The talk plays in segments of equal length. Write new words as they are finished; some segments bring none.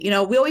We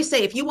always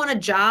say, if you want a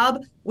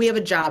job, we have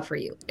a job for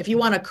you. If you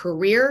want a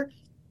career,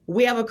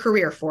 we have a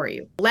career for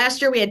you.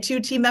 Last year, we had 2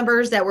 team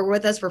members that were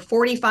with us for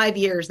 45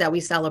 years that we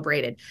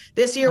celebrated.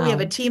 This year, we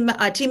have a team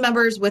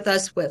members with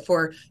us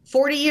for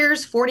 40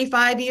 years,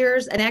 45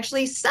 years, and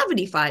actually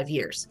 75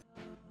 years.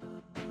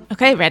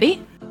 Okay,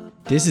 ready?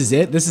 This is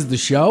it? This is the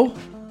show?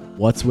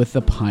 What's with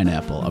the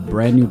Pineapple, a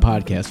brand new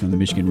podcast from the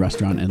Michigan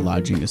Restaurant and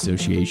Lodging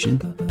Association.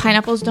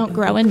 Pineapples don't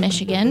grow in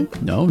Michigan.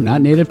 No,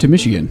 not native to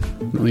Michigan.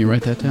 Let me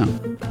write that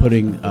down.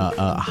 Putting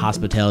a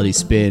hospitality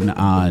spin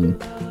on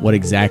what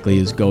exactly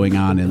is going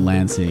on in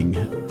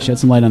Lansing. Shed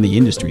some light on the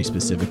industry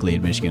specifically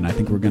in Michigan. I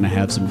think we're going to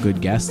have some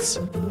good guests.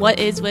 What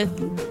is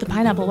with the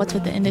pineapple? What's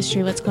with the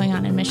industry? What's going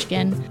on in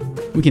Michigan?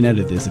 We can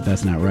edit this if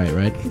that's not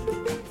right?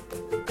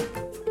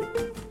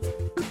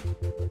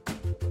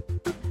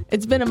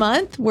 It's been a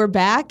month. We're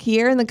back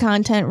here in the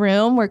content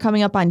room. We're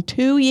coming up on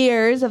 2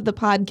 years of the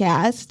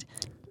podcast,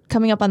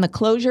 coming up on the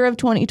closure of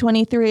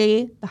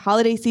 2023. The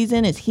holiday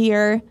season is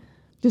here.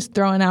 Just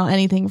throwing out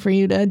anything for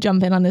you to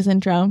jump in on this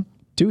intro.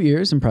 2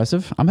 years,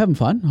 impressive. I'm having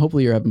fun.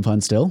 Hopefully you're having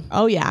fun still.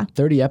 Oh, yeah.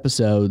 30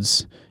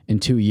 episodes in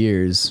 2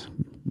 years.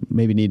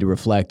 Maybe need to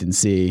reflect and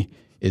see,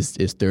 is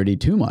 30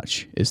 too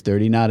much? Is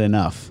 30 not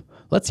enough?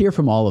 Let's hear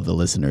from all of the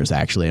listeners,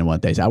 actually, and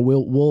what they say. We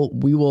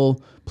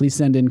will please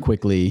send in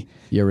quickly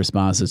your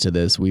responses to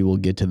this. We will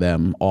get to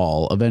them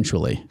all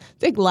eventually.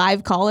 Big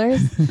live callers.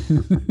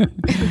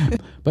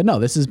 But no,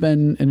 this has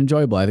been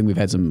enjoyable. I think we've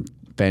had some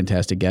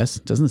fantastic guests.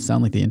 Doesn't it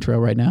sound like the intro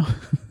right now?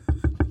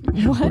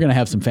 We're going to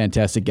have some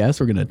fantastic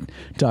guests. We're going to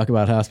talk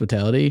about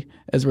hospitality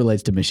as it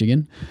relates to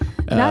Michigan.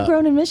 Not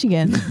grown in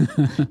Michigan.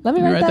 Let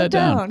me write that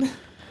down.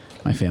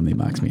 My family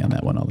mocks me on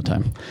that one all the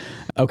time.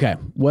 Okay,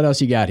 what else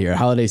you got here?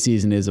 Holiday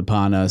season is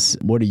upon us.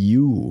 What is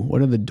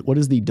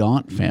the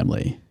Daunt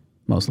family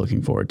most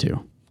looking forward to?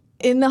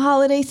 In the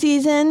holiday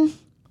season,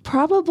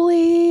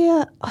 probably,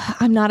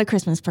 I'm not a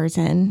Christmas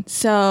person,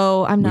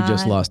 so I'm not. We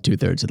just lost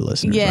 2/3 of the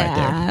listeners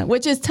right there.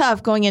 Which is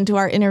tough going into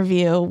our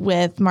interview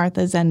with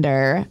Martha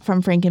Zehnder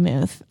from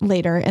Frankenmuth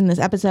later in this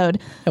episode.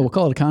 Yeah, we'll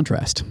call it a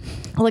contrast.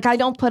 Like, I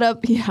don't put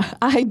up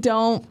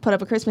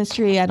a Christmas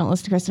tree. I don't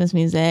listen to Christmas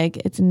music.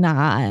 It's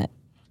not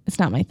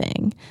my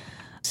thing.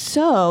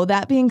 So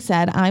that being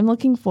said, I'm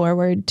looking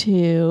forward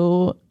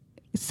to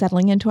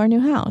settling into our new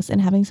house and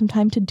having some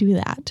time to do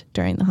that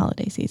during the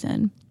holiday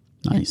season.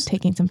 Nice.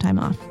 Taking some time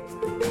off.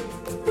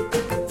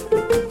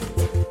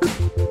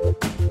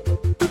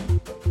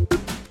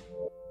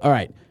 All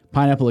right,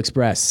 Pineapple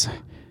Express.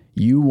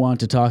 You want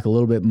to talk a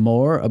little bit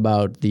more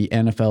about the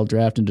NFL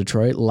draft in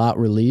Detroit, a lot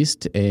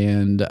released,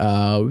 and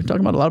we've talked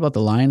a lot about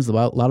the Lions, a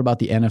lot about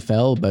the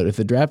NFL, but if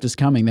the draft is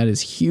coming, that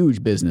is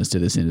huge business to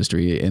this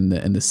industry, and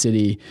the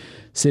city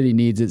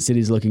needs it,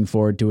 city's looking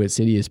forward to it,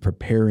 city is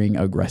preparing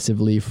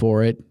aggressively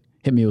for it.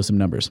 Hit me with some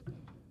numbers.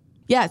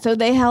 Yeah, so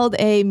they held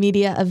a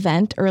media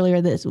event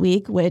earlier this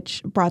week,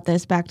 which brought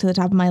this back to the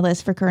top of my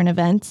list for current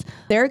events.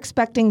 They're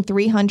expecting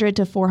 300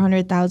 to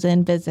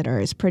 400,000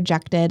 visitors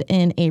projected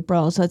in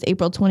April. So it's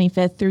April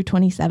 25th through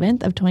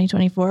 27th of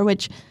 2024,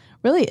 which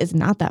really is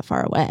not that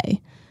far away.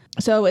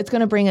 So it's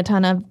going to bring a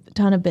ton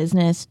of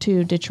business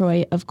to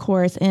Detroit, of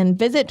course. And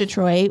Visit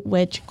Detroit,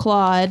 which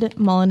Claude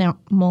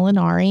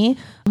Molinari,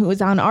 who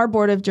is on our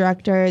board of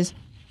directors,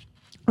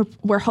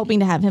 we're hoping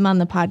to have him on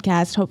the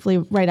podcast, hopefully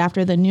right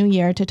after the new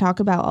year, to talk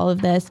about all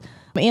of this.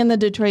 And the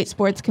Detroit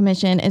Sports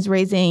Commission is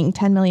raising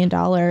 $10 million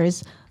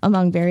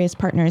among various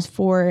partners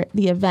for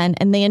the event.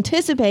 And they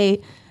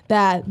anticipate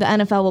that the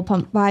NFL will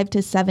pump 5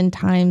 to 7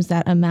 times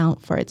that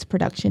amount for its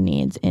production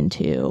needs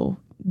into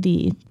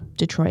the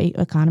Detroit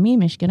economy,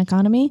 Michigan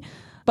economy.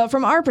 But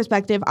from our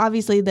perspective,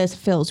 obviously this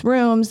fills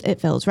rooms, it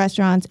fills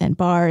restaurants and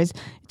bars.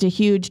 It's a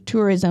huge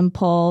tourism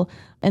pull.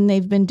 And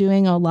they've been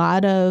doing a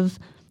lot of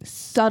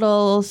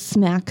subtle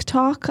smack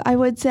talk, I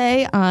would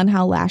say, on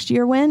how last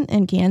year went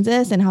in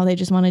Kansas and how they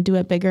just want to do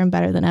it bigger and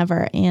better than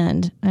ever.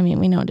 And I mean,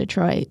 we know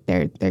Detroit,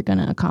 they're going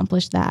to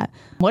accomplish that.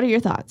 What are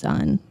your thoughts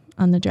on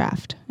the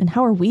draft, and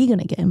how are we going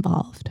to get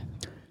involved?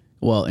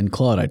 Well, in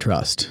Claude, I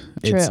trust.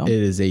 True. It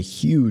is a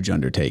huge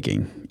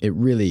undertaking. It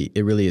really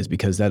is,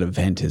 because that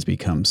event has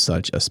become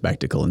such a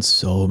spectacle and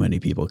so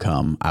many people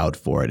come out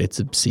for it. It's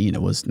obscene.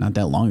 It was not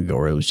that long ago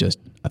where it was just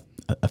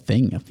a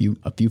thing.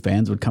 A few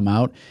fans would come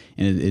out,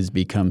 and it has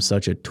become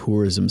such a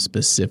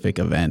tourism-specific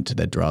event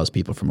that draws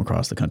people from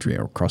across the country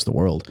or across the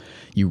world.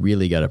 You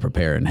really got to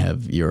prepare and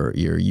have your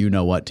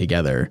you-know-what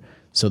together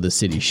so the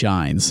city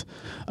shines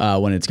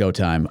when it's go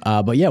time.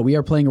 But yeah, we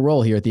are playing a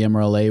role here at the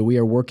MRLA. We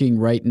are working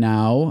right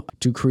now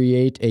to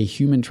create a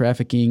human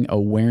trafficking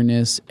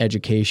awareness,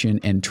 education,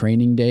 and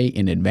training day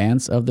in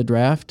advance of the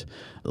draft.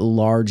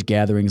 Large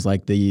gatherings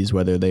like these,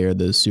 whether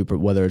it's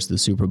the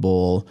Super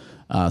Bowl,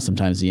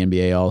 sometimes the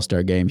NBA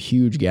All-Star Game,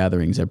 huge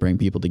gatherings that bring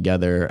people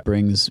together,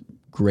 brings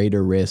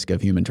greater risk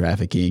of human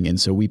trafficking. And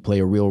so we play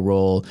a real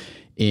role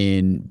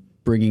in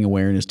bringing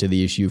awareness to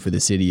the issue for the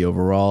city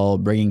overall,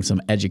 bringing some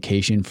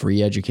education,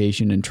 free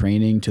education and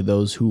training to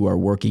those who are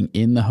working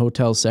in the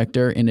hotel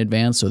sector in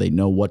advance so they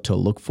know what to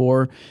look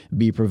for,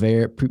 be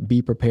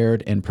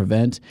prepared and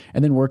prevent,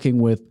 and then working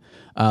with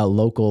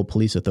local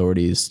police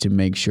authorities to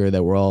make sure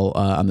that we're all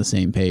on the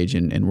same page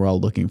and we're all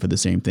looking for the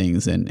same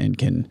things and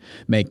can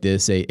make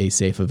this a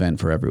safe event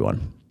for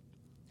everyone.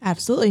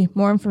 Absolutely.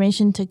 More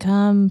information to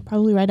come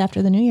probably right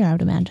after the new year, I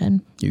would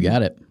imagine. You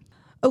got it.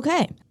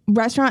 Okay.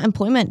 Restaurant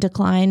employment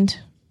declined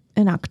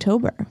in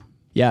October.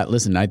 Yeah,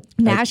 listen,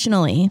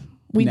 nationally,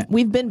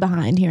 we've been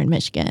behind here in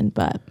Michigan,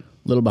 but a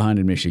little behind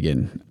in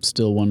Michigan.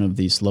 Still one of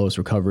the slowest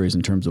recoveries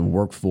in terms of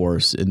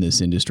workforce in this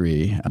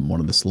industry.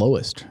 One of the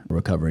slowest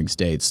recovering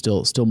states.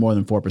 Still more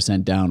than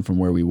 4% down from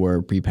where we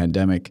were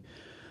pre-pandemic.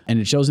 And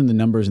it shows in the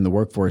numbers in the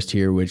workforce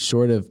here, which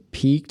sort of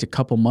peaked a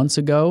couple months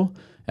ago.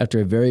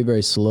 After a very,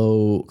 very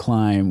slow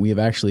climb, we have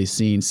actually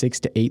seen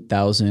 6,000 to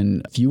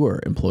 8,000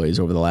 fewer employees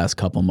over the last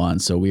couple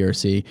months. So we have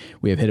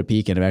hit a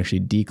peak and have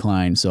actually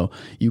declined. So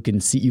you can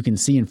see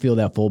and feel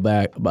that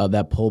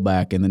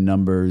pullback in the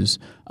numbers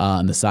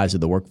and the size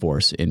of the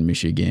workforce in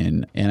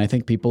Michigan. And I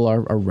think people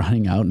are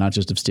running out not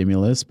just of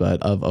stimulus,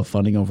 but of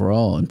funding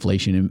overall.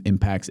 Inflation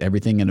impacts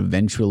everything, and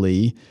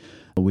eventually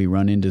we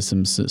run into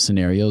some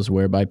scenarios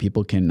whereby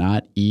people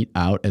cannot eat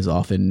out as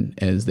often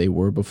as they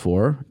were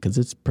before because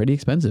it's pretty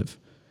expensive.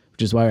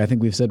 Which is why I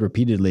think we've said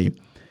repeatedly,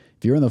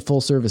 if you're in the full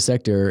service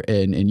sector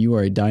and you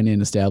are a dine-in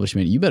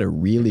establishment, you better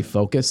really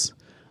focus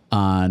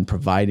on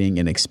providing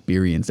an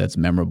experience that's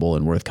memorable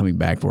and worth coming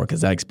back for,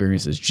 because that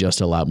experience is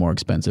just a lot more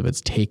expensive. It's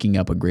taking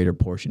up a greater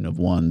portion of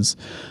one's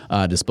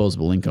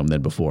disposable income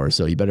than before.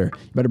 So you better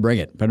bring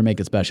it, better make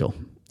it special.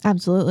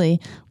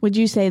 Absolutely. Would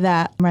you say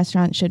that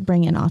restaurants should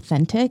bring an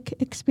authentic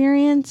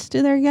experience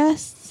to their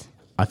guests?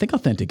 I think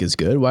authentic is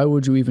good. Why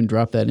would you even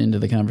drop that into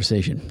the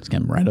conversation? It's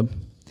kind of random.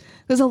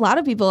 Because a lot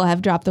of people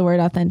have dropped the word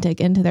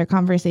authentic into their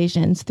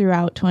conversations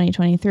throughout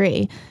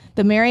 2023.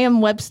 The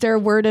Merriam-Webster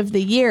word of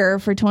the year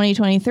for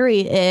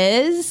 2023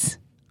 is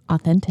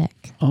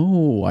authentic.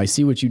 Oh, I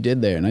see what you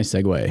did there. Nice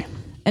segue.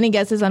 Any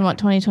guesses on what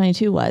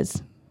 2022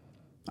 was?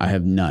 I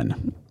have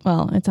none.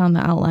 Well, it's on the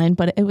outline,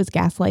 but it was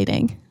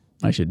gaslighting.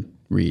 I should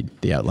read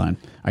the outline.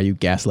 Are you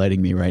gaslighting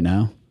me right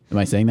now? Am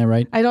I saying that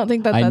right? I don't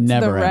think that's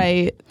the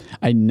right.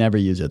 I never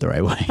use it the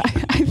right way.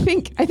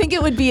 I think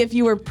it would be if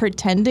you were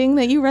pretending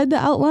that you read the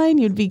outline,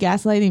 you'd be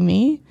gaslighting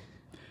me.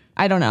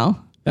 I don't know.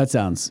 That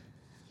sounds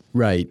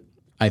right.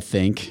 I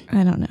think.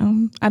 I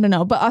don't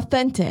know. But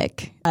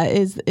authentic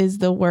is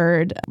the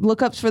word.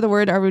 Lookups for the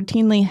word are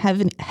routinely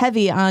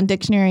heavy on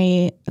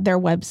dictionary, their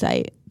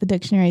website, the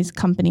dictionary's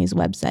company's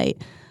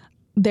website.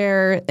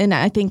 They're, and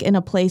I think in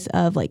a place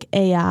of like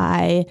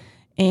AI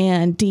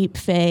and deep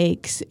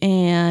fakes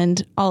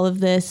and all of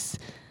this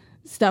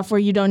stuff where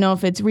you don't know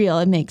if it's real,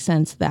 it makes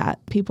sense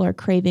that people are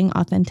craving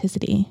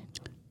authenticity.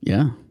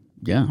 Yeah.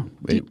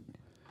 Do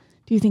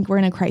you think we're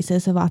in a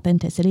crisis of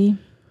authenticity?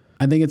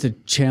 I think it's a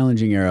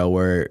challenging era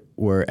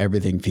where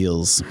everything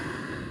feels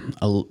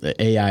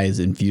AI is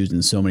infused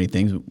in so many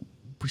things.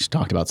 We just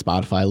talked about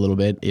Spotify a little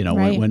bit. You know,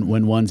 right.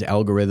 when one's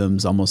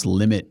algorithms almost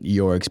limit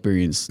your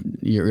experience,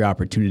 your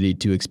opportunity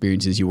to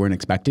experiences you weren't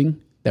expecting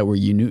that were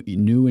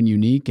new and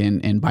unique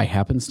and by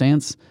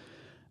happenstance.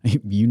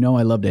 You know,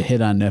 I love to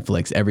hit on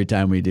Netflix every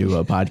time we do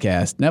a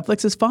podcast.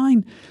 Netflix is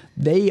fine.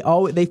 They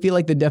feel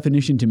like the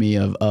definition to me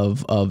of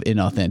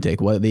inauthentic.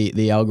 What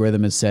the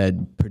algorithm has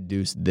said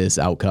produced this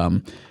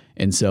outcome.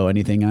 And so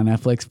anything on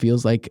Netflix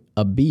feels like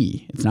a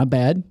B. It's not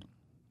bad.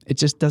 It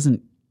just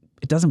doesn't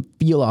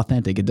feel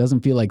authentic. It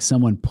doesn't feel like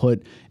someone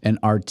put an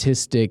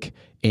artistic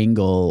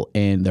angle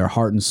and their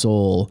heart and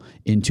soul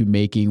into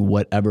making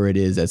whatever it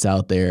is that's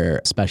out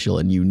there special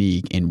and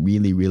unique and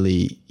really,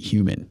 really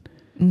human.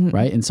 Mm-hmm.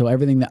 Right? And so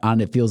everything that on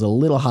it feels a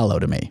little hollow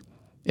to me.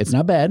 It's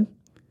not bad.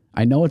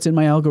 I know it's in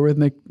my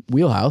algorithmic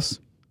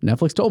wheelhouse.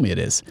 Netflix told me it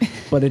is.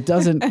 But it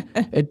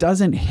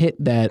doesn't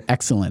hit that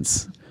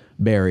excellence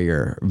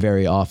barrier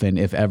very often,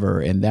 if ever.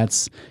 And I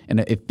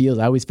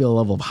always feel a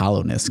level of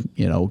hollowness,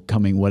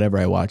 coming whatever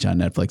I watch on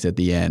Netflix at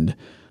the end,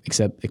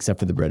 except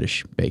for the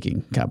British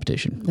baking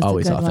competition. That's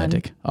always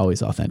authentic.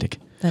 Always authentic.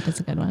 That is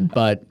a good one.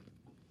 But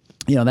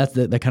that's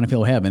the kind of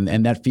feel I have.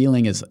 And that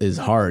feeling is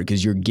hard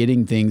because you're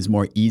getting things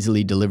more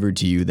easily delivered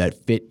to you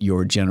that fit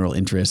your general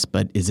interests.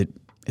 But is it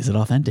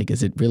authentic?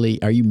 Is it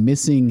really, are you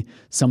missing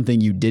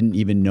something you didn't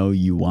even know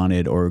you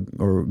wanted or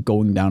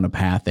going down a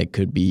path that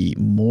could be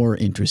more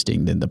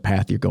interesting than the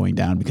path you're going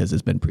down because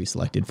it's been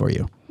pre-selected for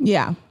you?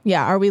 Yeah.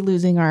 Yeah. Are we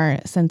losing our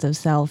sense of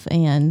self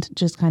and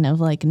just kind of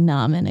like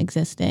numb and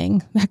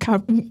existing? That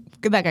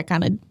got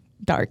kind of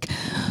dark.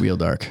 Real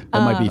dark.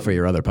 That might be for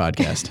your other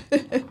podcast.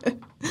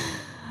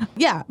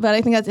 Yeah, but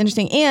I think that's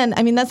interesting. And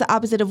I mean, that's the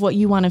opposite of what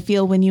you want to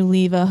feel when you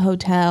leave a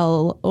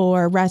hotel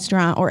or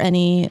restaurant or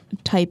any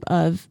type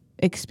of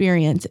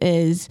experience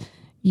is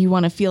you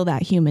want to feel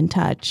that human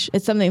touch.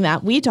 It's something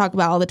that we talk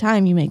about all the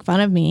time. You make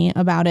fun of me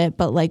about it,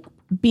 but like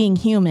being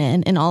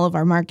human in all of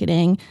our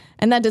marketing.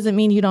 And that doesn't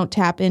mean you don't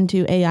tap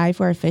into AI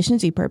for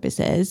efficiency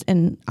purposes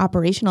and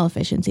operational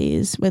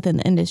efficiencies within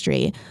the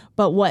industry.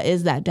 But what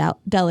is that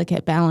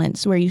delicate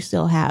balance where you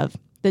still have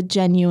the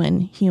genuine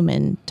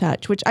human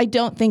touch, which I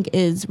don't think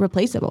is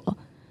replaceable?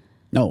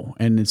 No,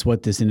 and it's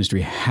what this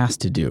industry has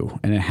to do,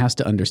 and it has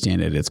to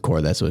understand at its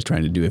core. That's what it's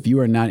trying to do. If you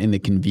are not in the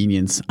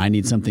convenience, I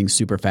need something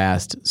super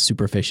fast,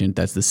 super efficient,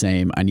 that's the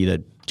same. I need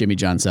a Jimmy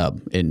John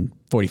sub in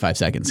 45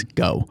 seconds,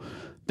 go.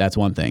 That's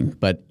one thing.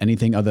 But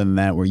anything other than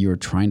that, where you're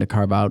trying to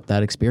carve out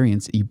that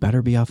experience, you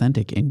better be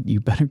authentic and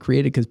you better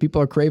create it because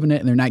people are craving it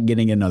and they're not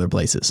getting it in other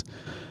places.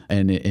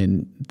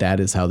 And that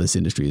is how this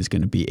industry is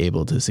going to be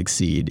able to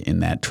succeed in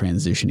that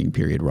transitioning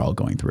period we're all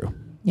going through.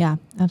 Yeah,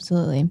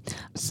 absolutely.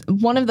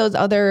 One of those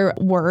other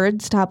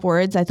words, top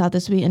words, I thought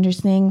this would be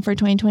interesting for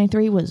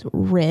 2023 was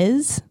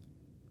Riz.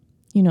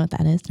 You know what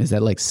that is? Is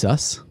that like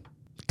sus?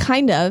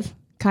 Kind of.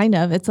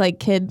 It's like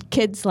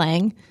kid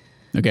slang.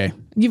 Okay.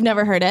 You've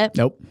never heard it?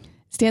 Nope.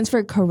 Stands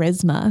for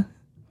charisma.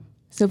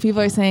 So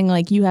people are saying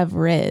like you have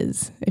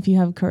Riz if you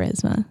have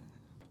charisma.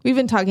 We've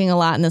been talking a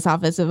lot in this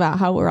office about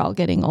how we're all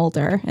getting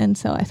older. And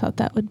so I thought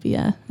that would be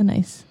a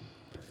nice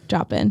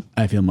drop in.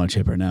 I feel much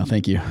hipper now.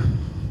 Thank you.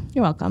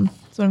 You're welcome.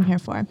 That's what I'm here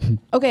for.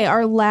 Okay,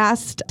 our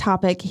last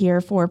topic here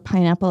for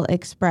Pineapple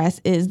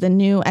Express is the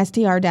new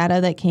STR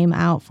data that came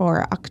out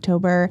for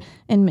October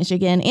in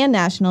Michigan and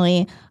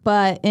nationally.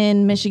 But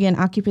in Michigan,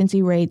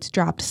 occupancy rates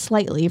dropped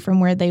slightly from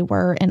where they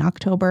were in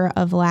October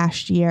of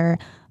last year,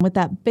 with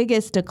that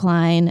biggest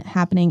decline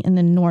happening in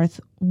the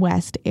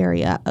northwest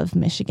area of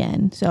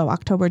Michigan. So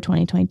October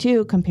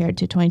 2022 compared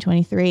to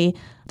 2023,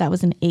 that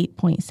was an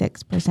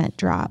 8.6%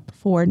 drop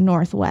for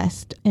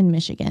northwest in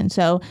Michigan.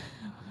 So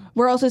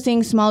we're also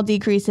seeing small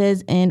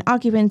decreases in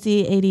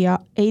occupancy,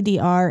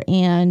 ADR,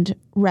 and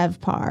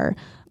RevPAR,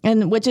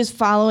 and which is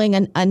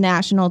following a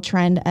national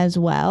trend as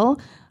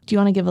well. Do you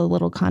want to give a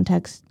little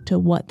context to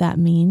what that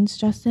means,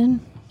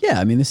 Justin?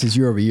 Yeah, I mean, this is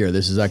year over year.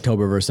 This is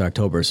October versus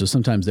October. So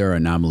sometimes there are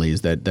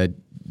anomalies that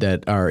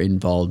are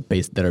involved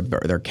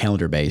they're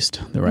calendar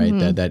based, right?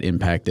 Mm-hmm. That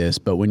impact this.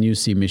 But when you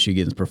see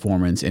Michigan's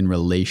performance in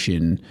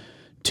relation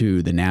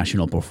to the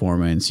national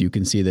performance, you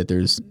can see that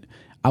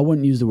I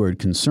wouldn't use the word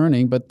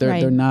concerning, but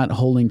they're not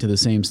holding to the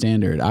same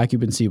standard.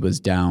 Occupancy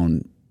was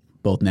down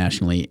both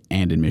nationally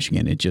and in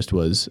Michigan. It just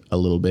was a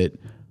little bit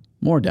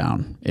more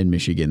down in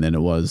Michigan than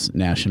it was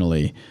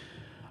nationally.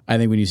 I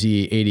think when you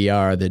see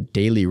ADR, the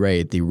daily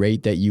rate, the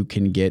rate that you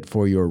can get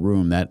for your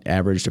room, that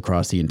averaged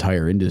across the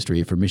entire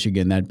industry. For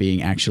Michigan, that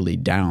being actually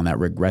down, that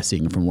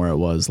regressing from where it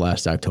was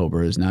last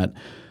October is not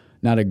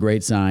a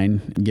great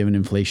sign, given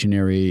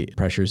inflationary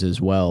pressures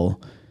as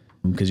well.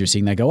 Because you're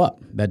seeing that go up.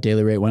 That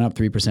daily rate went up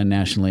 3%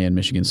 nationally, and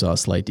Michigan saw a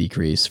slight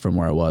decrease from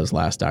where it was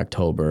last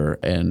October,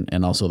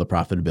 and also the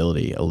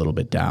profitability a little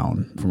bit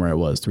down from where it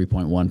was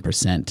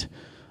 3.1%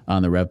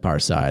 on the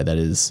RevPAR side. That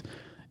is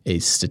a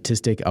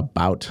statistic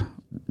about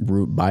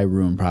by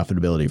room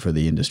profitability for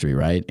the industry,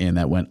 right? And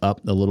that went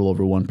up a little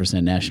over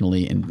 1%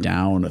 nationally and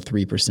down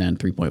 3%,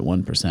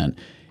 3.1%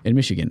 in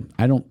Michigan.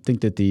 I don't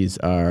think that these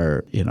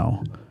are,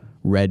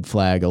 red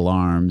flag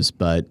alarms,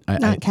 but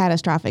not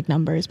catastrophic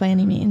numbers by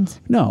any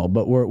means. No,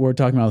 but we're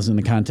talking about this in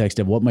the context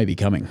of what might be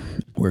coming.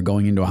 We're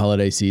going into a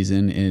holiday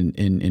season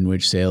in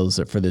which sales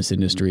for this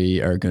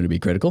industry are going to be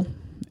critical.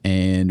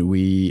 And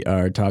we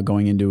are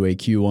going into a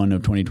Q1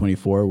 of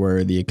 2024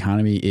 where the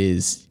economy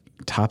is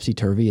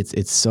topsy-turvy.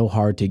 It's so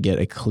hard to get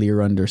a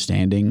clear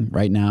understanding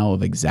right now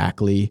of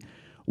exactly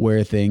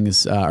where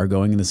things are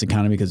going in this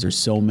economy because there's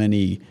so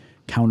many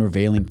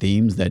countervailing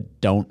themes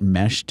that don't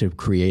mesh to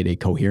create a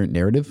coherent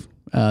narrative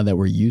that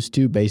we're used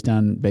to based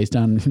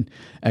on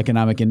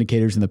economic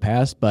indicators in the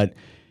past. But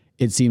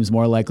it seems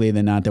more likely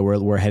than not that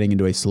we're heading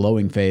into a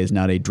slowing phase,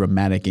 not a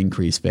dramatic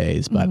increase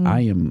phase. But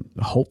I am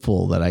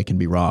hopeful that I can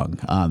be wrong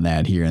on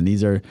that here. And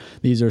these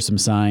are some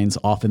signs.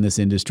 Often this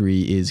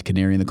industry is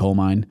canary in the coal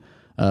mine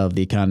of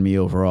the economy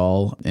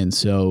overall. And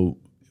so,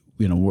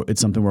 it's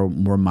something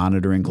we're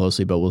monitoring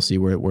closely, but we'll see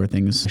where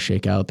things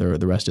shake out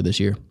the rest of this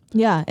year.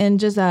 Yeah. And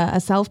just a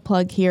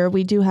self-plug here,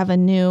 we do have a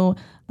new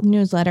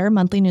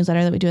monthly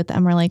newsletter that we do at the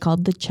MRLA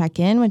called The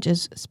Check-In, which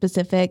is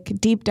specific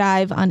deep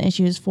dive on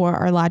issues for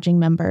our lodging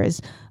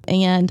members.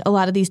 And a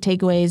lot of these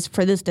takeaways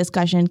for this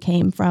discussion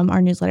came from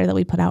our newsletter that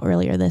we put out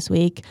earlier this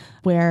week,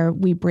 where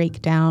we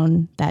break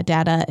down that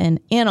data and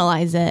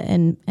analyze it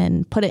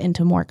and put it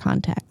into more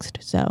context.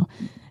 So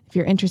if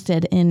you're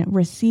interested in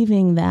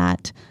receiving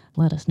that,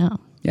 let us know.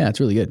 Yeah, it's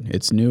really good.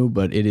 It's new,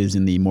 but it is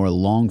in the more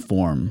long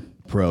form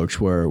approach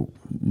where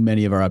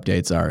many of our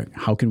updates are,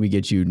 how can we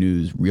get you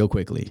news real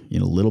quickly?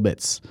 Little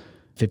bits,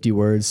 50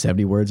 words,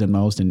 70 words at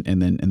most, and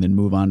then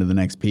move on to the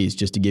next piece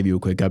just to give you a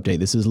quick update.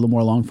 This is a little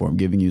more long form,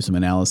 giving you some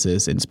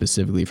analysis and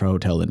specifically for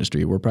hotel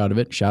industry. We're proud of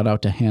it. Shout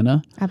out to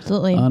Hannah.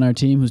 Absolutely. On our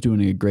team who's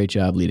doing a great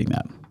job leading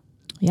that.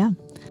 Yeah.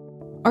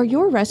 Are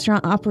your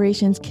restaurant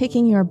operations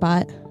kicking your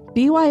butt?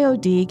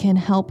 BYOD can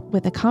help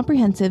with a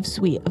comprehensive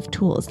suite of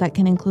tools that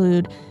can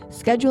include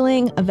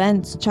scheduling,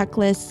 events,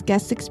 checklists,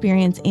 guest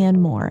experience,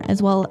 and more,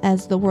 as well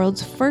as the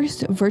world's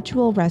first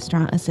virtual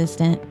restaurant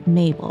assistant,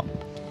 Mabel.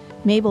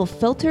 Mabel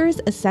filters,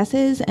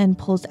 assesses, and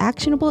pulls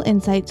actionable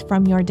insights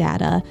from your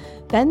data,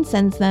 then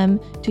sends them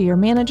to your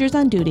managers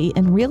on duty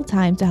in real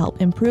time to help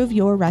improve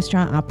your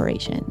restaurant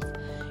operations.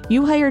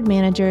 You hired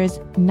managers,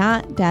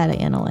 not data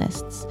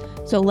analysts.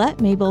 So let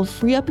Mabel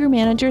free up your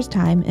manager's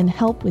time and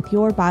help with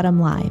your bottom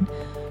line.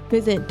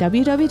 Visit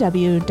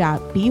www.byd.ai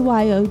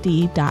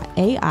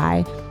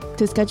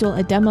to schedule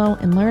a demo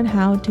and learn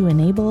how to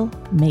enable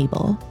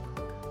Mabel.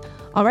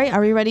 All right, are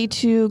we ready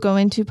to go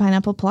into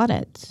Pineapple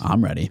Plaudits?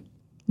 I'm ready.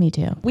 Me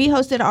too. We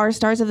hosted our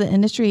Stars of the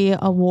Industry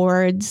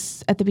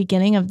Awards at the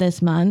beginning of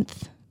this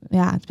month.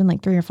 Yeah, it's been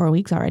like 3 or 4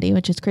 weeks already,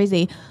 which is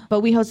crazy.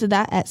 But we hosted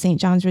that at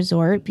St. John's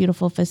Resort.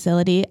 Beautiful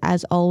facility.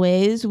 As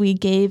always, we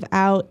gave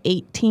out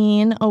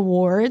 18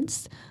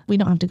 awards. We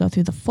don't have to go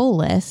through the full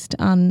list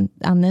on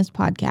this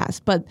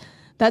podcast, but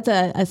that's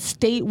a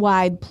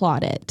statewide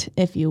plaudit,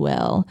 if you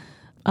will,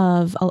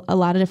 of a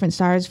lot of different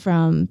stars,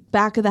 from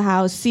Back of the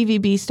House,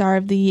 CVB Star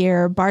of the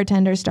Year,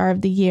 Bartender Star of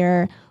the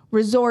Year,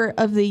 Resort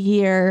of the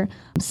Year,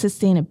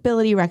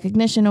 Sustainability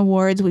Recognition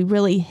Awards. We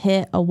really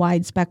hit a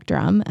wide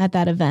spectrum at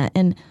that event.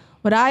 And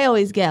what I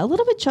always get a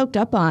little bit choked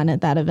up on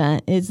at that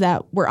event is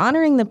that we're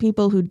honoring the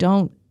people who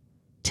don't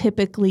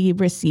typically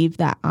receive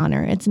that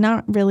honor. It's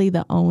not really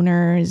the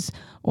owners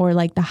or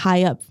like the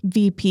high up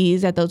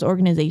VPs at those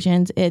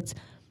organizations. It's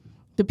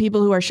the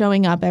people who are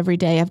showing up every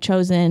day, have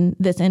chosen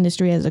this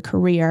industry as a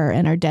career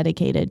and are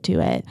dedicated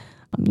to it.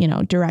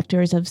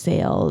 Directors of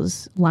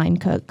sales, line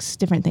cooks,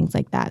 different things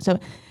like that. So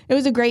it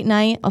was a great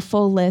night, a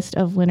full list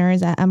of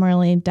winners at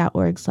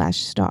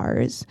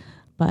mrla.org/stars.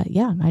 But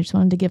yeah, I just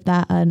wanted to give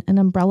that an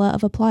umbrella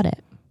of a plaudit.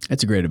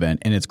 It's a great event,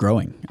 and it's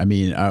growing. I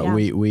mean, Yeah.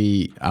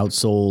 we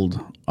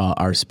outsold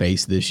our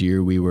space this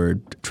year. We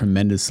were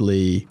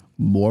tremendously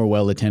more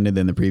well attended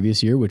than the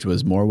previous year, which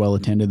was more well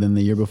attended than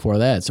the year before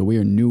that. So we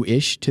are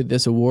new-ish to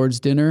this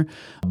awards dinner,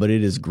 but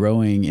it is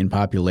growing in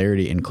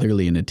popularity and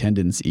clearly in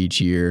attendance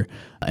each year.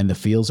 And the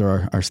feels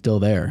are still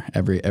there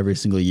every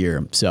single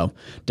year. So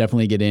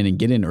definitely get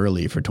in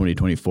early for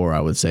 2024, I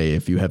would say,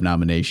 if you have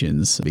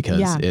nominations,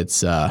 because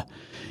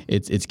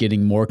it's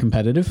getting more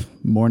competitive,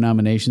 more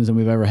nominations than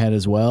we've ever had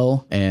as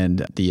well,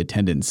 and the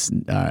attendance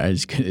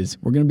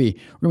we're going to be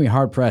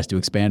hard pressed to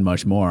expand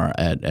much more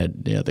at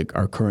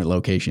our current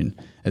location.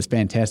 As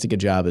fantastic a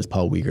job as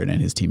Paul Wiegert and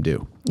his team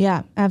do.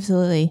 Yeah,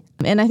 absolutely.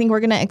 And I think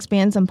we're going to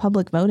expand some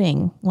public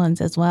voting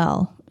ones as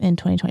well in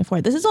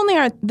 2024. This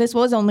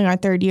was only our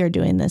third year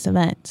doing this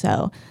event,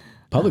 so.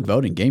 Public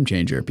voting, game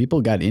changer.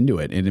 People got into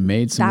it, and it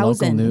made some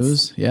Thousands. local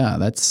news. Yeah,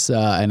 that's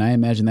and I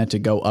imagine that to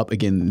go up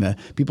again.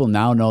 People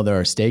now know there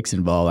are stakes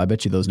involved. I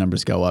bet you those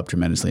numbers go up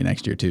tremendously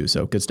next year too.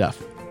 So good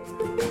stuff.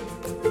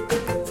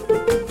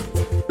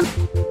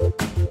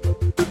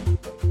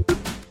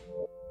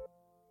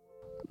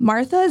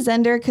 Martha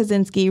Zehnder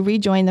Kaczynski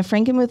rejoined the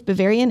Frankenmuth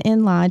Bavarian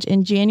Inn Lodge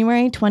in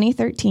January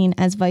 2013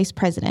 as vice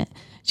president.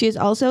 She is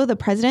also the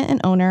president and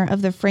owner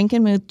of the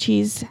Frankenmuth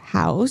Cheese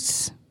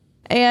House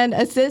and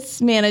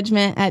assists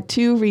management at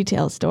 2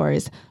 retail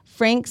stores,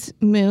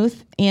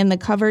 Frankenmuth and the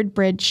Covered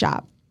Bridge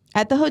Shop.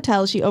 At the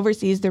hotel, she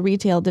oversees the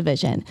retail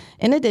division.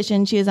 In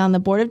addition, she is on the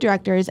board of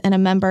directors and a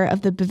member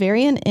of the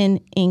Bavarian Inn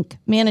Inc.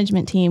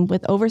 management team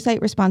with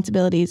oversight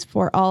responsibilities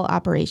for all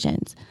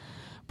operations.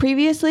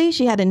 Previously,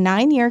 she had a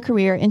 9-year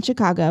career in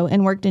Chicago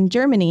and worked in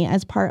Germany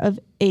as part of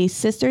a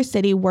sister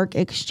city work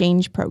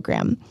exchange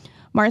program.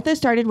 Martha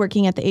started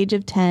working at the age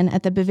of 10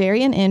 at the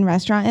Bavarian Inn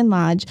Restaurant and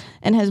Lodge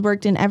and has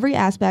worked in every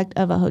aspect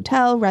of a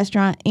hotel,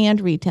 restaurant, and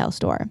retail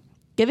store.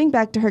 Giving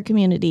back to her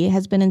community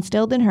has been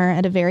instilled in her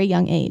at a very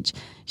young age.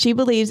 She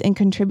believes in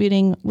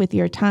contributing with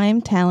your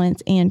time,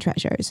 talents, and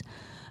treasures.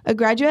 A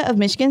graduate of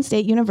Michigan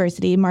State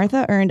University,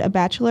 Martha earned a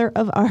Bachelor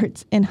of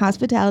Arts in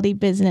Hospitality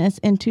Business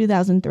in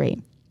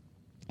 2003.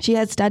 She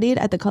has studied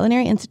at the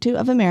Culinary Institute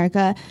of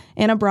America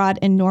and abroad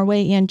in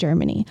Norway and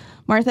Germany.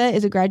 Martha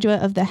is a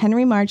graduate of the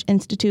Henry March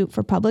Institute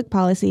for Public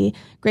Policy,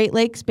 Great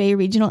Lakes Bay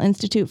Regional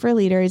Institute for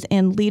Leaders,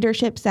 and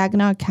Leadership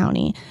Saginaw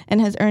County,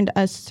 and has earned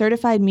a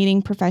Certified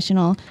Meeting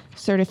Professional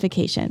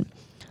certification.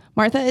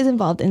 Martha is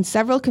involved in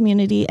several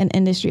community and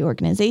industry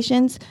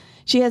organizations.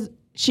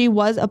 She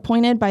was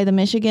appointed by the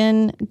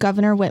Michigan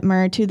Governor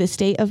Whitmer to the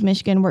State of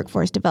Michigan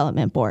Workforce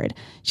Development Board.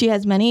 She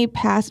has many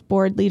past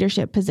board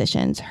leadership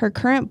positions. Her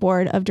current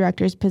board of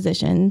directors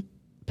positions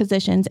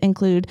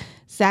include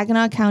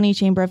Saginaw County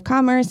Chamber of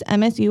Commerce,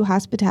 MSU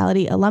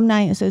Hospitality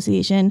Alumni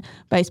Association,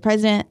 Vice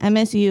President,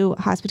 MSU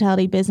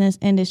Hospitality Business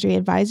Industry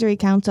Advisory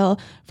Council,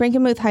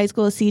 Frankenmuth High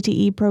School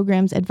CTE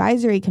Programs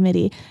Advisory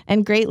Committee,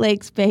 and Great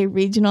Lakes Bay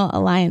Regional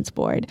Alliance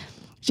Board.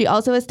 She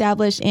also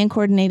established and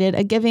coordinated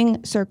a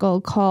giving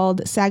circle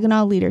called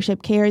Saginaw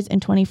Leadership Cares in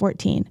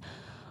 2014.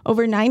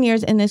 Over 9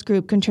 years in this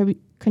group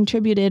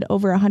contributed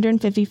over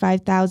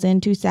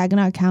 $155,000 to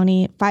Saginaw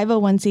County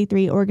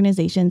 501c3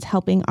 organizations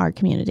helping our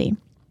community.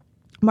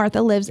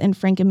 Martha lives in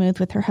Frankenmuth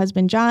with her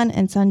husband, John,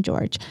 and son,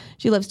 George.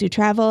 She loves to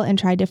travel and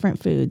try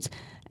different foods,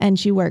 and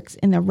she works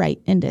in the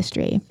right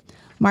industry.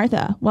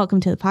 Martha,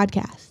 welcome to the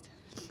podcast.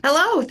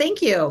 Hello,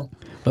 thank you.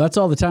 Well, that's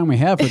all the time we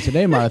have for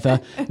today, Martha.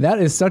 That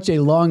is such a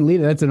long lead.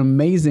 That's an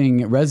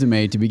amazing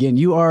resume to begin.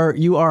 You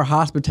are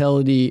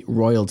hospitality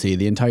royalty.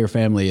 The entire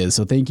family is.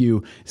 So thank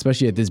you,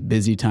 especially at this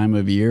busy time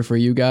of year for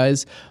you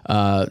guys,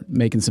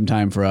 making some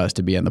time for us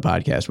to be on the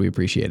podcast. We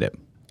appreciate it.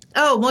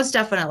 Oh, most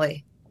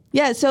definitely.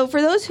 Yeah, so for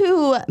those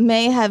who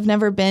may have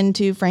never been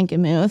to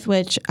Frankenmuth,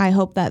 which I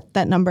hope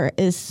that number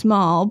is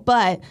small,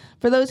 but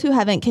for those who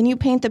haven't, can you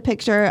paint the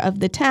picture of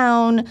the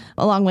town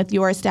along with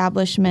your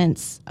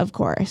establishments, of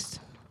course?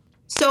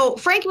 So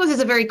Frankenmuth is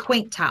a very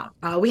quaint town.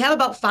 We have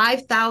about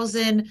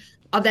 5,000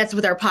 that's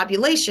with our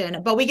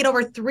population, but we get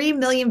over 3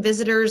 million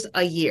visitors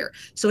a year.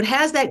 So it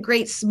has that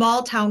great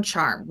small town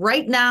charm.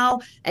 Right now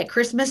at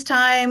Christmas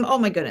time, oh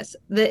my goodness,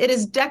 it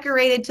is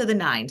decorated to the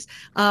nines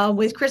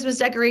with Christmas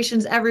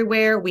decorations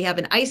everywhere. We have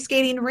an ice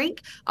skating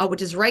rink,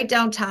 which is right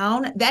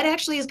downtown. That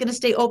actually is going to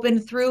stay open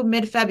through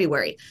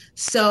mid-February.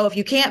 So if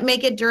you can't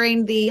make it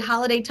during the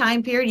holiday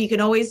time period, you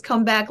can always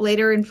come back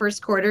later in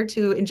first quarter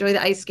to enjoy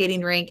the ice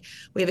skating rink.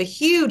 We have a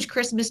huge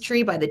Christmas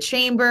tree by the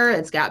chamber.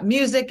 It's got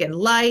music and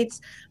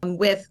lights.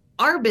 With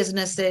our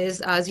businesses,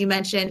 as you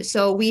mentioned,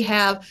 so we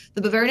have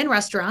the Bavarian Inn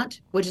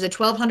Restaurant, which is a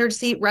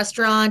 1,200-seat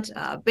restaurant,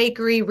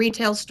 bakery,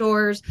 retail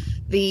stores.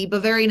 The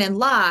Bavarian Inn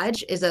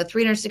Lodge is a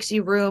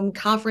 360-room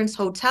conference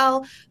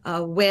hotel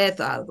with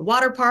the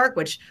water park,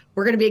 which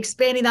we're going to be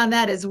expanding on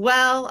that as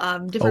well.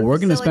 We're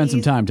going to spend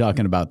some time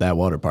talking about that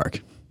water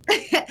park.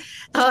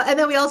 And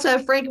then we also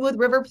have Frankenmuth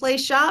River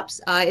Place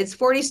Shops. It's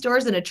 40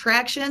 stores and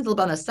attractions. They'll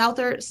be on the south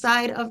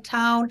side of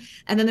town.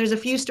 And then there's a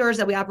few stores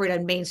that we operate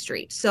on Main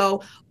Street.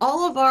 So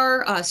all of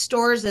our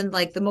stores and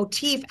like the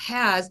motif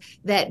has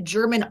that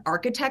German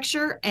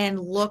architecture and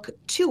look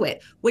to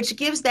it, which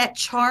gives that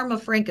charm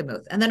of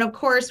Frankenmuth. And then, of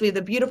course, we have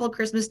the beautiful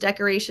Christmas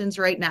decorations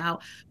right now.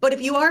 But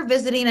if you are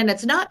visiting and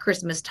it's not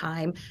Christmas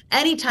time,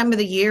 any time of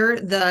the year,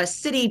 the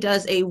city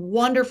does a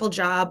wonderful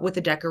job with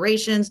the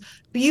decorations,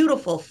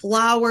 beautiful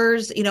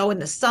flowers, in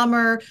the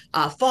summer,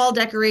 fall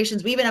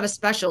decorations. We even have a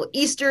special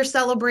Easter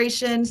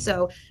celebration.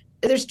 So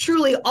there's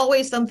truly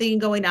always something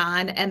going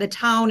on, and the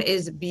town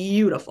is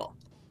beautiful.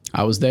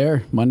 I was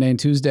there Monday and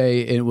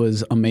Tuesday. It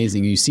was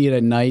amazing. You see it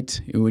at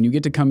night. When you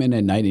get to come in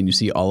at night and you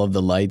see all of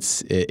the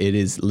lights, it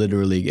is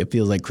literally, it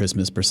feels like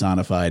Christmas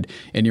personified.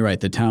 And you're right,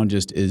 the town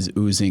just is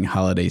oozing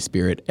holiday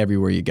spirit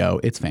everywhere you go.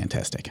 It's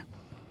fantastic.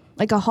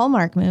 Like a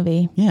Hallmark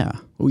movie. Yeah.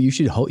 Oh, you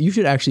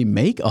should actually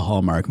make a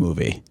Hallmark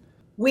movie.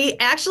 We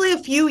actually, a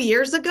few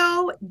years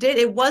ago,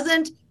 it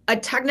wasn't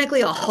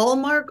technically a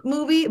Hallmark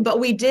movie, but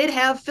we did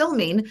have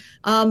filming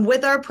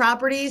with our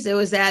properties. It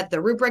was at the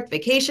Ruprecht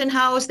Vacation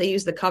House. They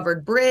used the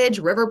covered bridge,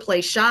 River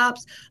Place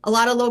Shops, a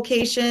lot of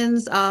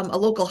locations, a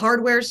local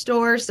hardware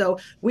store. So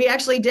we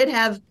actually did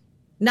have,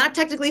 not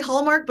technically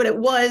Hallmark, but it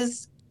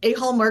was a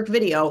Hallmark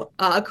video.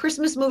 A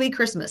Christmas movie,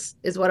 Christmas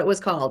is what it was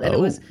called. And it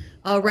was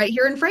right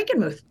here in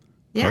Frankenmuth.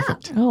 Yeah.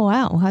 Perfect. Oh,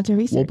 wow. We'll have to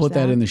research We'll put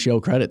that in the show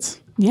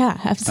credits. Yeah,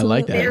 absolutely. I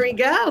like that. There we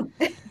go.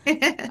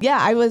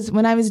 Yeah,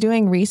 when I was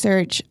doing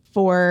research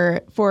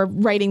for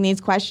writing these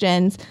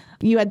questions,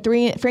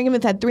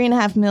 Frankenmuth had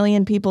 3.5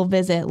 million people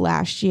visit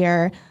last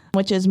year,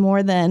 which is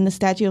more than the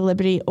Statue of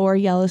Liberty or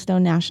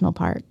Yellowstone National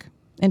Park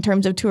in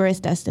terms of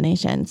tourist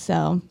destinations.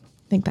 So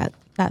I think that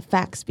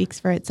fact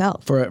speaks for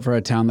itself. For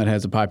a town that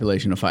has a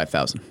population of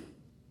 5,000.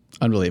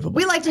 Unbelievable.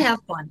 We like to have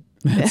fun.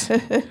 That's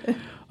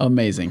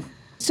amazing.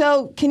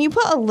 So can you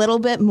put a little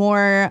bit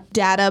more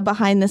data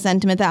behind the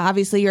sentiment that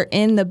obviously you're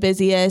in the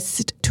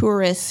busiest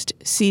tourist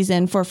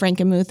season for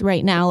Frankenmuth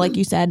right now? Like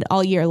you said,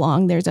 all year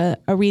long, there's a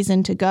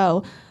reason to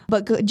go.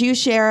 But could you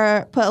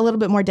put a little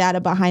bit more data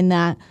behind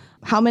that?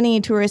 How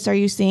many tourists are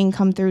you seeing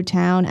come through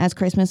town as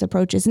Christmas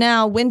approaches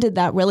now? When did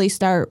that really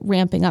start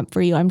ramping up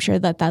for you? I'm sure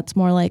that's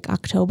more like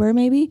October,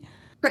 maybe?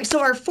 Right.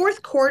 So our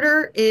fourth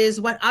quarter is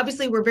when,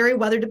 obviously we're very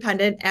weather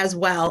dependent as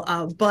well.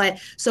 But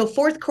so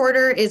fourth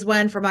quarter is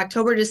when from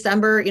October to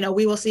December,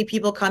 we will see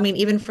people coming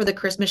even for the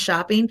Christmas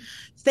shopping.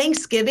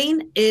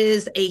 Thanksgiving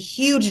is a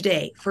huge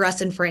day for us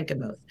in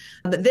Frankenmuth.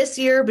 But this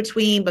year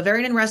between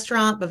Bavarian Inn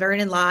Restaurant,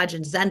 Bavarian Inn Lodge,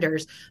 and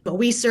Zehnders,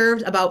 we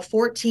served about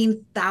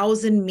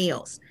 14,000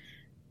 meals.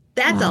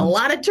 That's a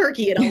lot of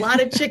turkey and a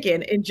lot of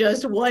chicken in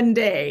just one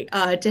day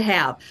to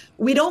have.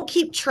 We don't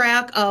keep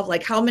track of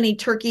like how many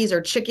turkeys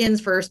or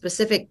chickens for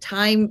specific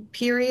time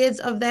periods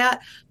of that.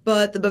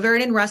 But the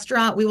Bavarian Inn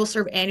Restaurant, we will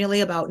serve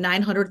annually about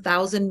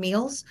 900,000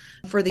 meals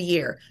for the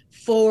year.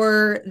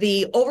 For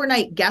the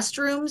overnight guest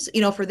rooms,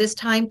 for this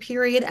time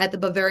period at the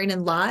Bavarian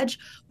Inn Lodge,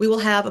 we will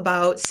have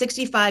about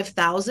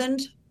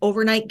 65,000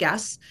 overnight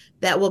guests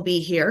that will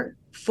be here.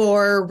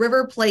 For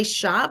River Place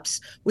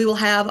Shops, we will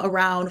have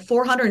around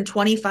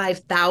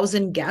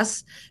 425,000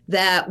 guests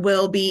that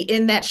will be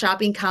in that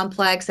shopping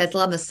complex that's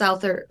on the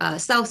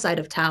south side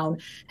of town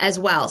as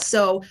well.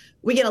 So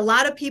we get a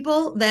lot of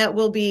people that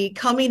will be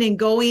coming and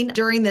going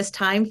during this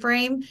time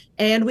frame,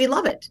 and we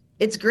love it.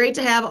 It's great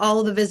to have all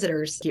of the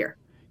visitors here.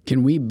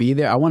 Can we be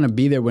there? I want to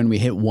be there when we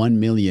hit 1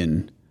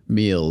 million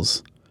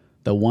meals,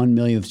 the 1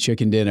 millionth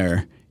chicken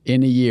dinner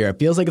in a year. It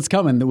feels like it's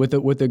coming with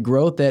the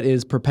growth that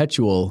is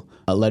perpetual,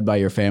 led by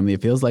your family.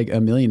 It feels like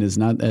 1 million is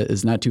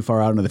not too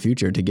far out into the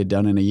future to get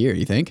done in a year.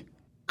 You think?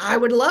 I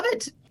would love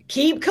it.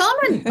 Keep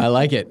coming. I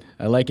like it.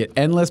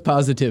 Endless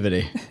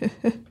positivity.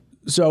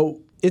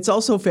 So it's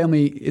also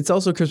family. It's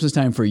also Christmas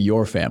time for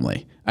your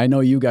family. I know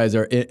you guys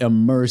are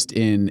immersed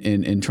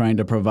in trying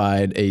to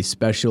provide a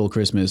special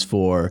Christmas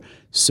for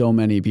so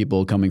many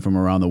people coming from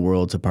around the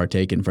world to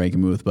partake in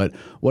Frankenmuth. But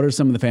what are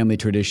some of the family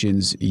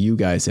traditions you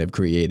guys have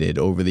created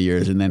over the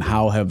years? And then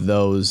how have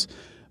those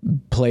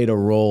played a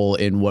role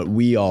in what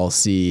we all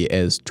see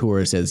as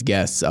tourists, as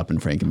guests up in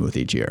Frankenmuth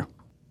each year?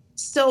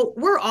 So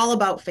we're all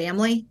about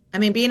family. I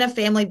mean, being a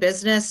family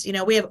business,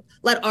 we have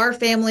let our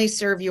family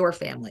serve your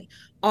family.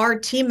 Our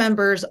team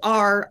members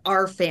are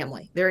our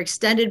family. They're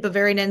extended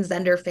Bavarian Inn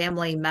Zehnder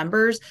family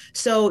members.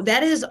 So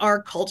that is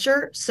our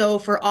culture. So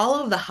for all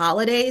of the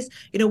holidays,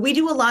 we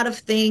do a lot of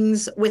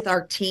things with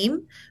our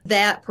team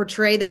that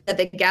portray that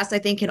the guests, I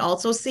think, can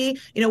also see.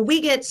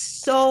 We get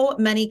so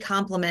many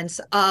compliments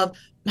of,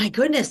 my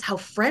goodness, how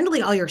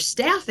friendly all your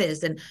staff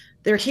is. And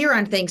they're here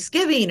on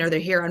Thanksgiving, or they're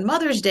here on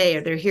Mother's Day,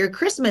 or they're here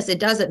Christmas. It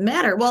doesn't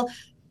matter. Well,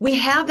 we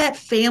have that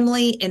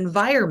family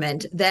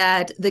environment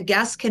that the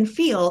guests can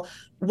feel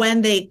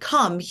when they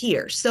come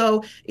here.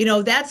 So,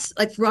 that's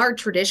like through our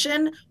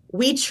tradition,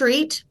 we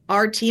treat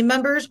our team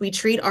members, we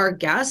treat our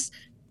guests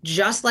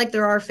just like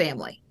they're our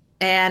family.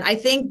 And I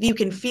think you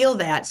can feel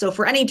that. So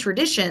for any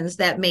traditions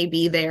that may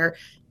be there,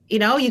 you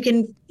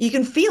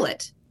can feel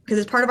it because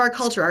it's part of our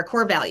culture, our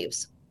core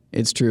values.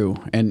 It's true.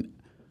 And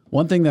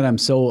one thing that I'm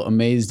so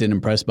amazed and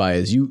impressed by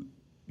is you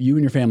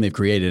and your family have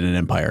created an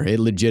empire. It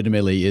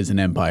legitimately is an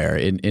empire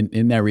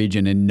in that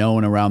region and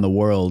known around the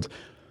world.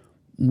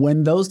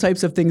 When those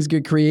types of things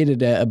get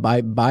created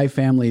by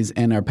families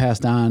and are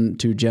passed on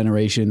to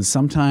generations,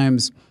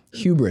 sometimes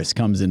hubris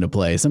comes into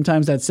play.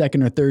 Sometimes that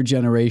second or third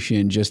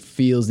generation just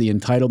feels the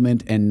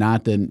entitlement and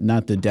not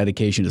the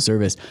dedication to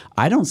service.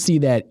 I don't see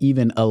that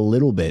even a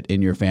little bit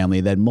in your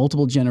family, that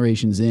multiple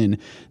generations in,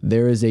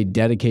 there is a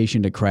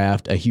dedication to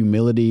craft, a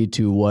humility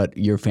to what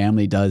your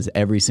family does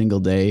every single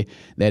day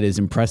that is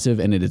impressive,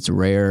 and it's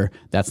rare.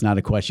 That's not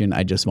a question.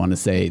 I just want to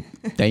say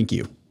thank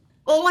you.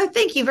 Oh, I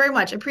thank you very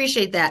much. I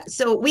appreciate that.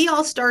 So we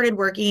all started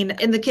working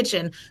in the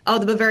kitchen of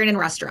the Bavarian Inn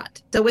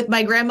restaurant. So with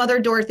my grandmother,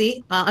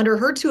 Dorothy, under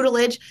her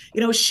tutelage,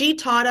 she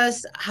taught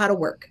us how to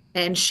work,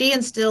 and she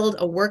instilled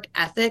a work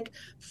ethic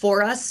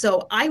for us.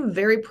 So I'm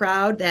very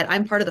proud that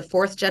I'm part of the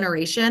fourth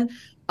generation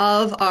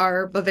of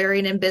our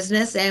Bavarian Inn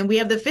business. And we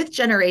have the fifth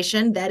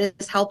generation that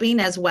is helping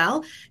as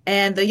well.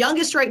 And the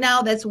youngest right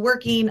now that's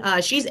working,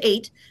 she's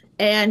 8.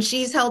 And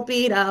she's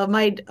helping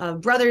my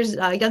brother's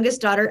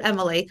youngest daughter,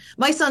 Emily.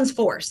 My son's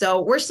 4. So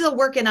we're still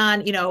working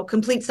on,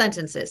 complete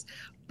sentences.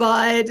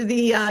 But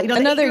the,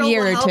 another the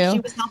year or two. She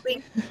was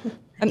helping.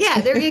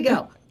 Yeah, there you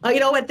go.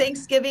 At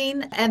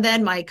Thanksgiving. And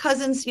then my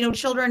cousins,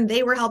 children,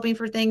 they were helping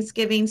for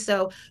Thanksgiving.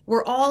 So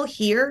we're all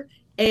here.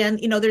 And,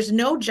 there's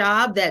no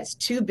job that's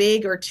too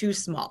big or too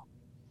small.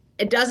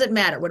 It doesn't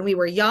matter when we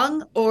were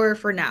young or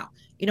for now.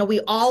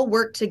 We all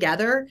work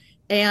together.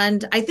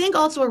 And I think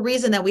also a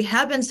reason that we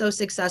have been so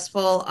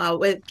successful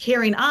with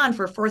carrying on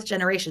for fourth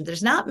generation.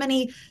 There's not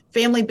many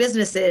family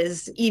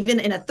businesses, even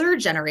in a third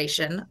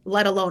generation,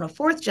 let alone a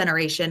fourth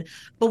generation,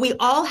 but we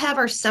all have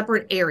our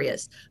separate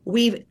areas.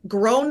 We've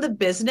grown the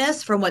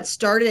business from what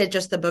started at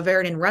just the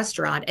Bavarian Inn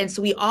restaurant. And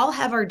so we all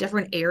have our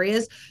different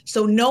areas.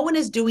 So no one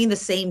is doing the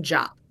same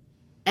job,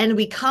 and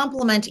we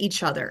complement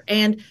each other.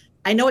 And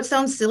I know it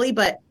sounds silly,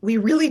 but we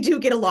really do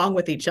get along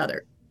with each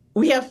other.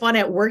 We have fun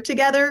at work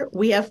together.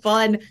 We have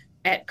fun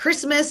at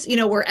Christmas,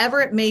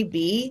 wherever it may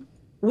be,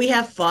 we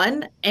have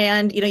fun.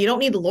 And, you don't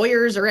need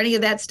lawyers or any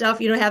of that stuff,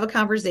 to have a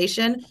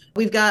conversation.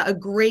 We've got a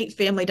great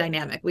family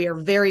dynamic. We are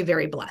very,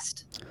 very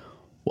blessed.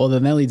 Well,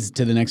 then that leads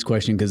to the next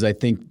question, because I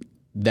think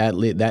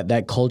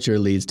that culture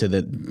leads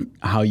to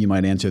how you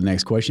might answer the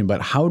next question.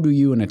 But how do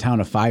you, in a town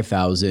of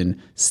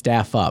 5,000,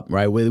 staff up,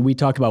 right? We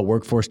talk about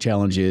workforce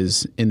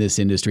challenges in this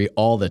industry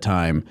all the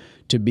time.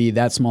 To be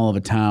that small of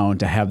a town,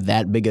 to have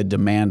that big a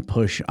demand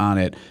push on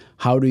it,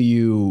 how do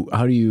you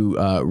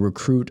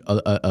recruit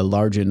a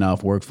large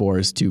enough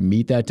workforce to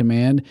meet that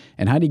demand,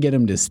 and how do you get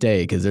them to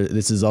stay? Because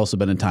this has also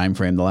been a time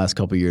frame the last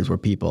couple of years where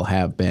people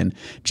have been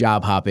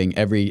job hopping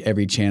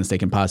every chance they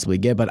can possibly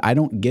get. But I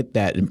don't get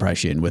that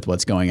impression with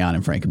what's going on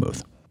in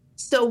Frankenmuth.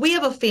 So we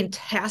have a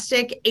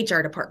fantastic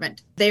HR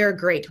department. They are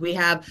great. We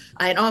have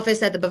an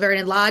office at the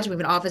Bavarian Inn Lodge. We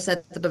have an office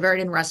at the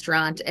Bavarian Inn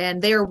restaurant,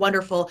 and they are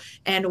wonderful.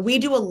 And we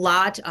do a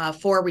lot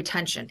for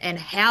retention and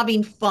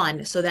having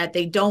fun so that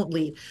they don't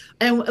leave.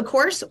 And of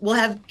course, we'll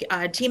have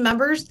team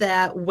members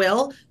that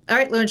will, all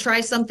right, learn to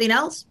try something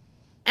else.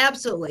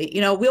 Absolutely.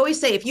 We always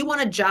say, if you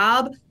want a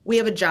job, we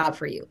have a job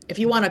for you. If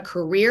you want a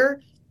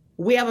career,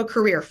 we have a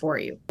career for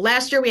you.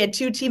 Last year, we had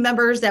 2 team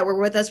members that were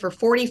with us for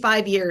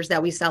 45 years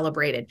that we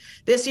celebrated.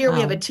 This year,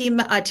 we have a team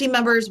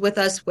members with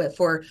us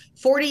for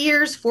 40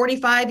 years,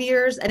 45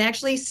 years, and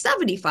actually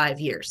 75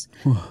 years.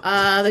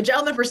 The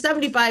gentleman for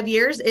 75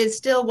 years is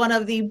still one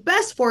of the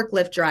best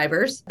forklift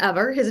drivers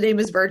ever. His name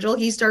is Virgil.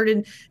 He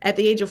started at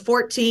the age of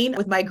 14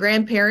 with my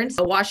grandparents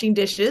washing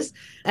dishes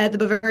at the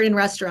Bavarian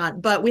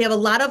restaurant. But we have a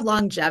lot of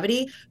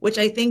longevity, which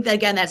I think that,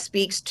 again, that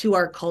speaks to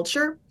our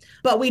culture.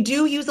 But we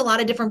do use a lot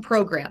of different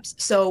programs.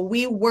 So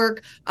we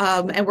work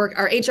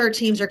our HR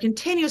teams are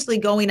continuously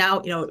going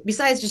out,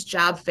 besides just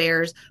job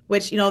fairs,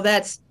 which,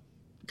 that's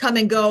come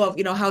and go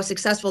of, how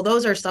successful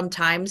those are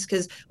sometimes,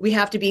 because we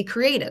have to be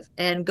creative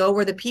and go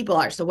where the people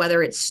are. So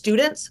whether it's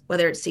students,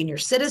 whether it's senior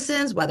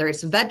citizens, whether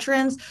it's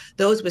veterans,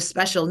 those with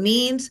special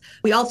needs,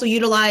 we also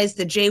utilize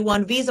the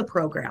J1 visa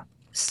program.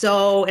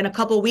 So in a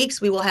couple of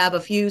weeks, we will have a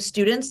few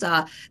students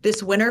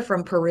this winter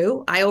from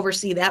Peru. I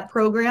oversee that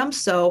program.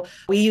 So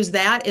we use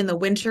that in the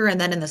winter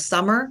and then in the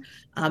summer.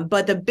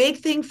 But the big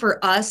thing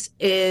for us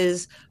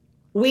is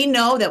we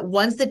know that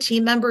once the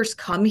team members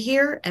come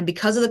here, and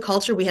because of the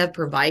culture we have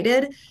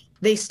provided,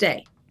 they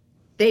stay.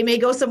 They may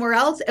go somewhere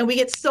else, and we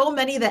get so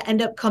many that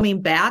end up coming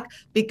back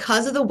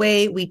because of the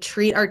way we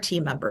treat our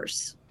team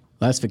members.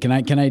 Last, can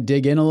I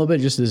dig in a little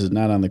bit? Just this is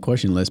not on the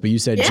question list, but you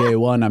said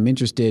J1. I'm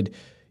interested.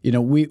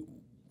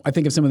 I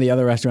think of some of the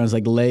other restaurants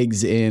like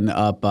Legs Inn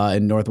up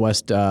in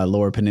Northwest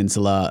Lower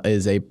Peninsula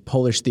is a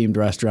Polish-themed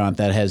restaurant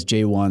that has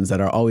J1s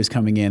that are always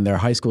coming in. They're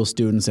high school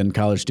students and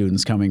college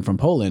students coming from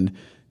Poland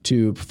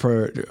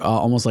for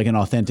almost like an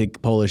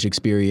authentic Polish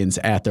experience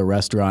at the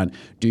restaurant.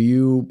 Do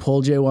you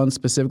pull J1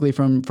 specifically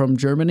from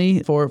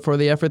Germany for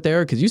the effort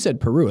there? Because you said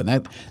Peru, and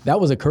that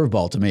was a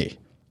curveball to me.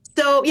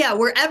 So yeah,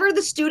 wherever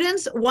the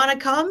students want to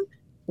come,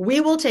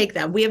 we will take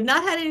them. We have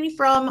not had any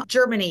from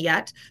Germany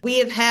yet. We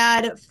have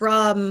had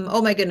from,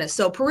 oh my goodness.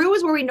 So Peru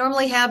is where we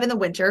normally have in the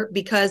winter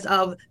because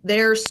of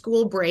their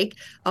school break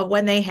of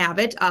when they have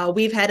it.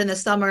 We've had in the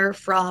summer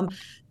from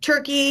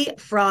Turkey,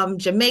 from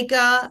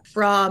Jamaica,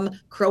 from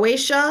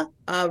Croatia,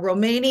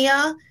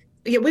 Romania.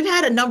 Yeah, we've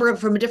had a number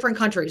from different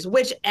countries,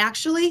 which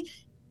actually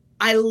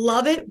I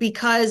love it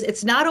because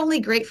it's not only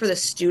great for the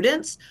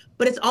students,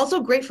 but it's also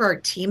great for our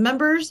team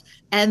members.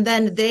 And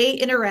then they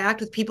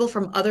interact with people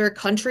from other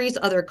countries,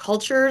 other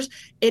cultures.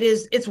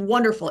 It's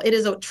wonderful. It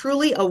is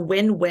truly a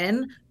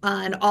win-win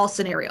in all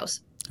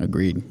scenarios.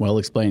 Agreed. Well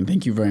explained.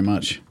 Thank you very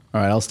much.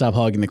 All right, I'll stop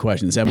hogging the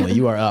questions. Emily,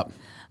 you are up.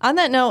 On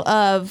that note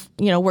of,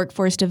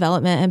 workforce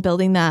development and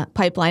building that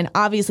pipeline,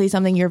 obviously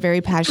something you're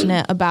very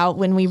passionate about.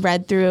 When we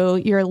read through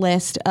your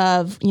list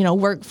of,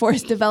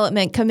 workforce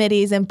development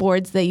committees and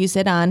boards that you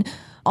sit on,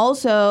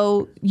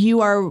 also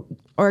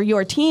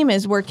your team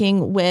is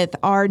working with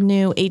our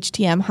new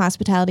HTM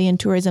Hospitality and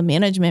Tourism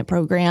Management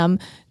program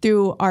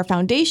through our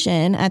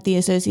foundation at the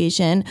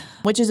association,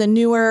 which is a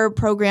newer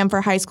program for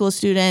high school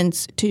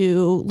students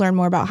to learn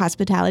more about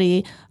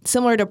hospitality,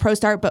 similar to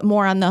ProStart, but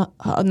more on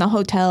the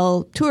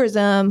hotel,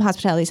 tourism,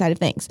 hospitality side of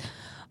things.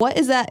 What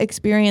is that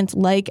experience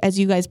like as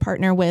you guys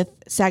partner with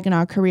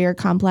Saginaw Career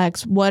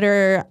Complex?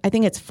 I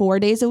think it's 4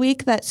 days a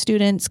week that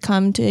students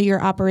come to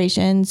your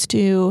operations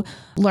to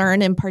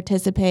learn and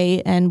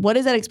participate. And what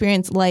is that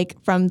experience like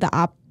from the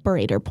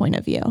operator point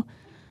of view?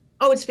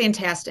 Oh, it's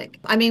fantastic.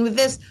 I mean, with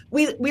this,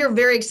 we are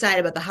very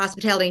excited about the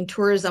hospitality and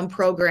tourism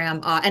program,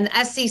 and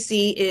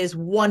SCC is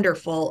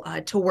wonderful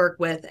to work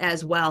with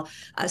as well.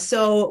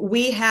 So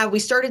we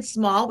started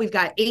small. We've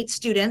got 8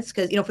 students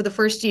because, for the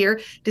first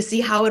year to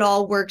see how it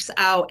all works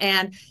out.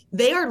 And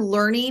they are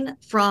learning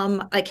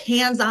from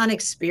hands-on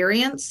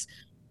experience.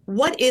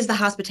 What is the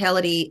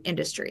hospitality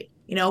industry?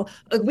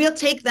 We'll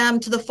take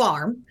them to the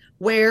farm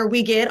where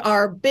we get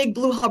our big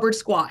blue Hubbard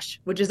squash,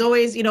 which is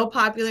always,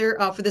 popular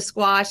for the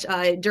squash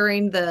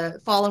during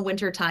the fall and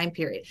winter time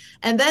period.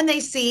 And then they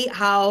see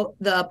how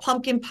the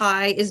pumpkin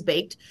pie is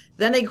baked.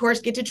 Then they, of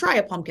course, get to try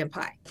a pumpkin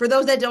pie. For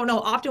those that don't know,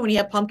 often when you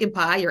have pumpkin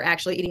pie, you're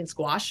actually eating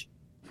squash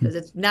because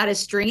it's not as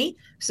stringy.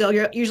 So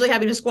you're usually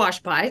having a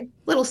squash pie.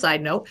 Little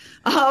side note.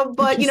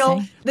 But,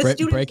 the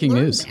students breaking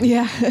news. That.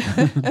 Yeah.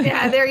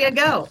 Yeah, there you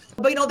go.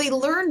 But, they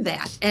learn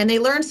that and they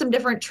learn some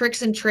different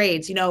tricks and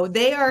trades.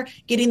 They are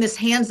getting this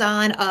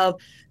hands-on of,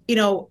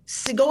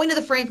 going to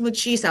the Frankenmuth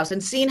cheese house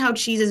and seeing how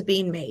cheese is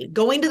being made,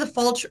 going to the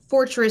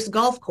Fortress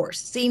golf course,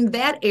 seeing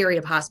that area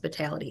of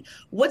hospitality,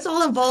 what's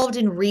all involved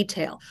in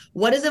retail,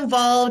 what is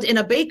involved in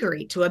a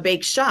bakery to a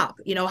bake shop,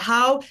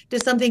 how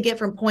does something get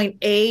from point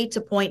A to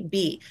point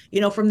B,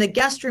 from the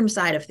guest room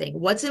side of things,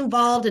 what's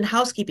involved in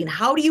housekeeping,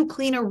 how do you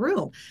clean a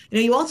room?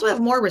 You also have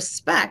more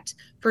respect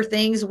for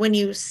things when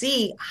you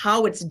see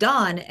how it's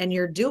done and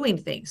you're doing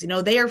things.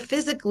 They are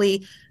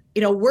physically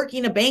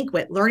working a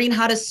banquet, learning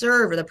how to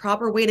serve or the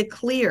proper way to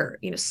clear,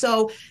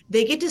 so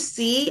they get to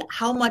see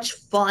how much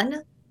fun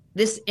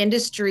this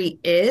industry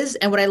is.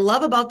 And what I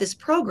love about this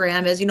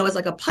program is, it's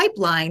like a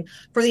pipeline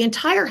for the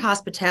entire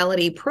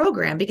hospitality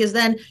program, because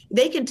then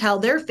they can tell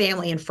their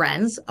family and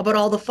friends about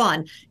all the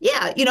fun.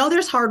 Yeah,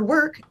 there's hard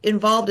work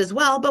involved as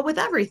well, but with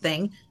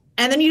everything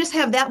And then you just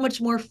have that much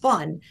more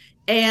fun.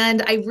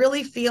 And I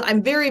really feel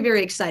I'm very,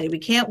 very excited. We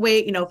can't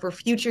wait, for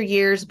future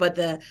years, but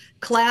the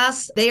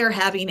class, they are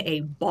having a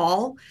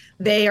ball.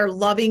 They are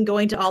loving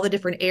going to all the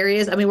different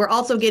areas. I mean, we're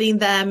also getting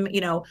them,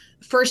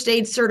 first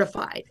aid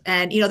certified.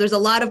 And, there's a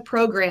lot of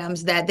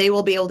programs that they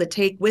will be able to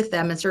take with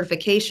them and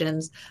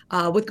certifications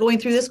with going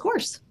through this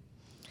course.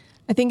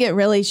 I think it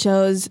really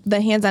shows the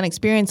hands-on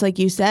experience, like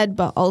you said,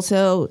 but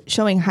also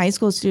showing high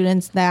school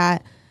students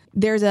that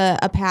there's a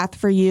path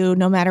for you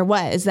no matter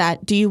what. Is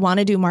that, do you want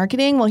to do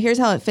marketing? Well, here's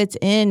how it fits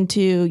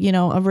into,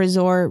 a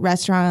resort,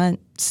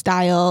 restaurant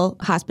style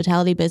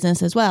hospitality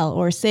business as well,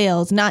 or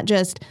sales, not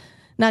just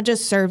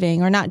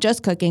serving or not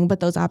just cooking,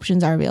 but those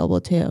options are available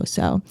too.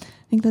 So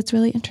I think that's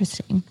really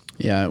interesting.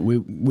 Yeah,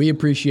 we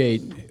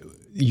appreciate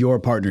your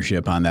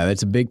partnership on that.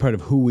 It's a big part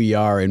of who we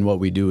are, and what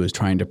we do is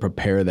trying to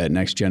prepare that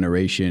next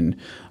generation.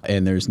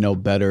 And there's no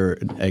better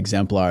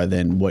exemplar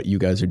than what you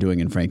guys are doing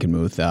in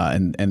Frankenmuth,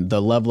 and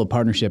the level of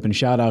partnership. And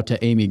shout out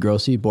to Amy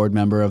Grossi, board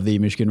member of the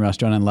Michigan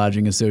Restaurant and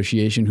Lodging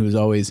Association, who's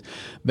always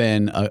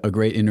been a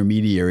great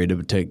intermediary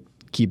to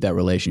keep that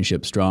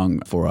relationship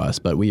strong for us.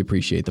 But we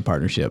appreciate the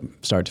partnership,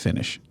 start to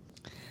finish.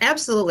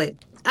 Absolutely.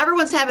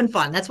 Everyone's having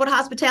fun. That's what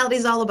hospitality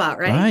is all about,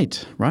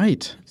 right?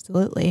 Right.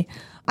 Absolutely.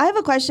 I have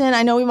a question.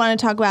 I know we want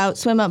to talk about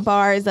swim-up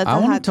bars. That's a hot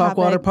topic. I want to talk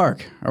water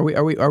park.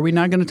 Are we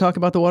not going to talk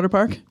about the water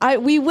park?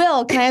 We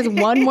will. Can I ask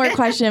one more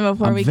question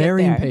before we get there? I'm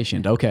very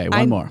impatient. Okay,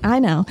 one more. I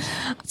know.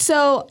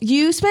 So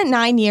you spent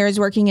 9 years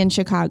working in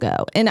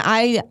Chicago, and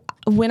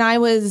when I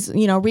was,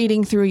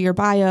 reading through your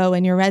bio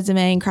and your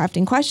resume and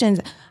crafting questions,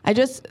 I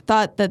just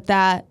thought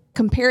that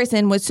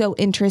comparison was so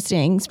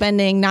interesting,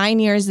 spending 9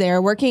 years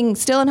there, working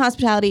still in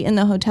hospitality in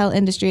the hotel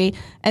industry.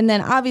 And then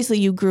obviously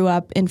you grew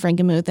up in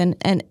Frankenmuth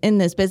and in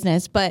this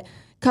business, but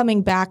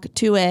coming back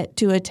to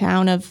a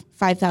town of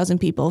 5,000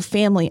 people,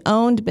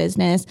 family-owned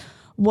business.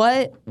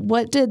 What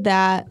did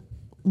that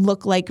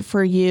look like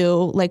for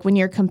you, like when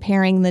you're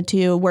comparing the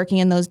two, working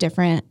in those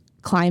different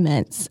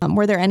climates?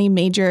 Were there any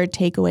major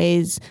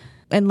takeaways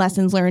and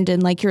lessons learned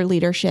in like your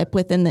leadership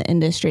within the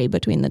industry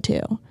between the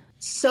two?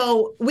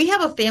 So we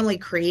have a family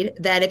creed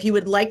that if you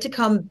would like to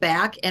come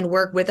back and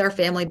work with our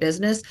family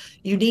business,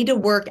 you need to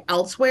work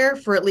elsewhere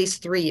for at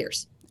least 3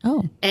 years.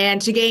 Oh. And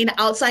to gain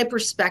outside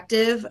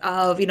perspective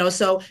of,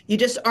 so you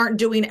just aren't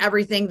doing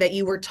everything that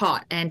you were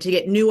taught, and to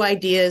get new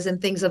ideas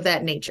and things of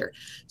that nature.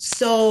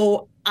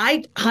 So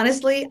I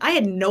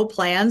had no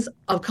plans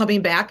of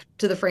coming back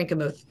to the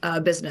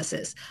Frankenmuth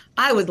businesses.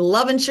 I was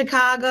loving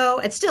Chicago.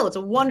 It's a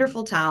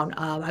wonderful town.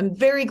 I'm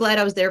very glad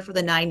I was there for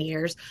the 9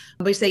 years.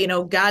 We say,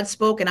 God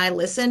spoke and I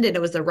listened, and it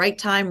was the right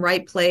time,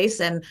 right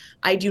place. And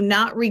I do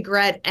not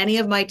regret any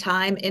of my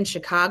time in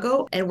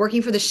Chicago and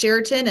working for the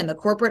Sheraton and the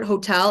corporate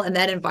hotel and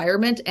that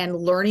environment and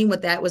learning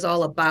what that was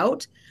all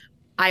about.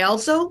 I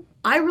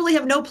really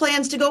have no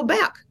plans to go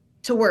back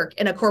to work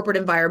in a corporate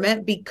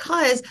environment,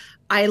 because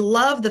I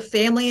love the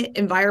family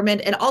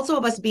environment and also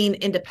of us being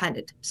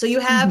independent. So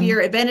you have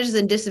your advantages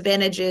and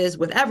disadvantages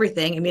with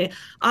everything. I mean,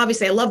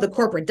 obviously I love the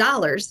corporate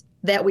dollars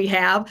that we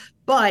have,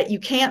 but you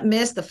can't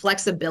miss the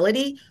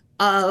flexibility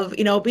of,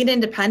 being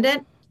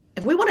independent.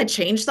 If we want to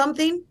change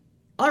something,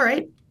 all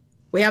right,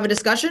 we have a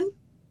discussion,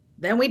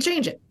 then we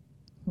change it.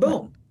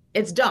 Boom.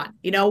 It's done.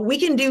 We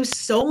can do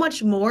so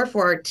much more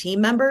for our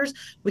team members.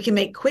 We can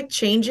make quick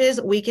changes.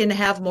 We can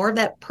have more of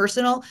that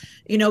personal,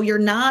 you're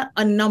not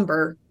a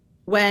number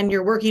when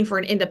you're working for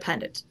an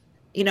independent.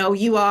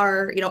 You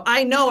are,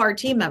 I know our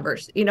team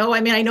members, I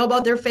know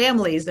about their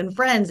families and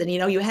friends, and,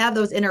 you have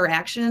those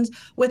interactions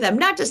with them.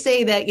 Not to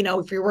say that,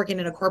 if you're working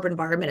in a corporate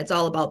environment, it's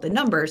all about the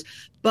numbers,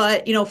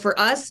 but, for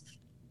us,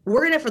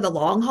 we're in it for the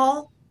long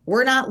haul.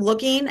 We're not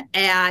looking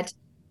at,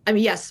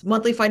 yes,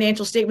 monthly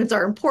financial statements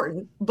are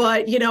important,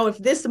 but, if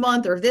this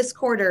month or this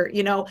quarter,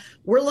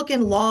 we're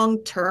looking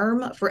long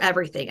term for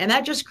everything. And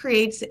that just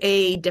creates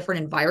a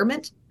different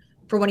environment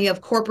for when you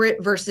have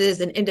corporate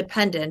versus an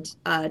independent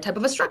type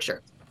of a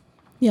structure.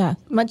 Yeah,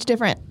 much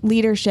different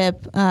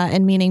leadership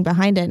and meaning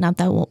behind it. Not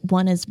that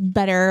one is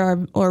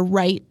better or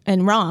right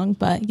and wrong,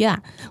 but yeah.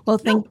 Well,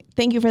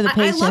 thank you for the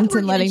patience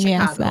and letting me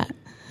ask that.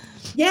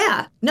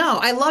 Yeah, no,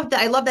 I love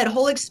that. I love that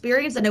whole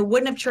experience, and I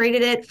wouldn't have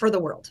traded it for the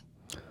world.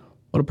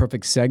 What a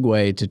perfect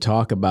segue to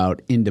talk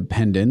about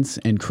independence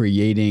and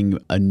creating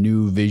a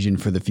new vision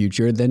for the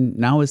future. Then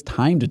now is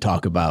time to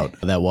talk about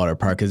that water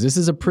park, because this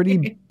is a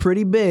pretty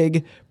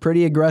big,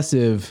 pretty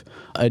aggressive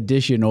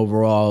addition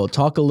overall.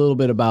 Talk a little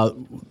bit about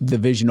the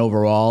vision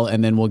overall,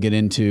 and then we'll get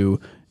into,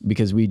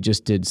 because we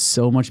just did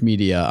so much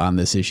media on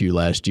this issue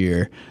last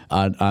year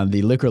on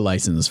the liquor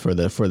license for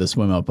the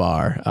swim up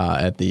bar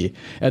at the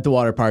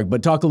water park.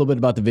 But talk a little bit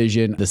about the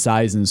vision, the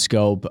size and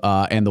scope,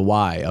 and the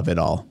why of it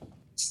all.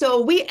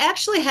 So we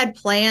actually had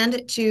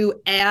planned to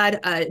add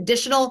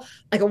additional,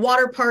 like a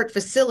water park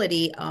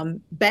facility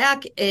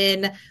back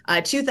in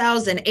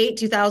 2008,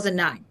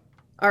 2009.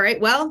 All right.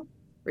 Well,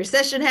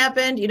 recession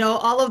happened,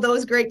 all of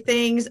those great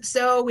things.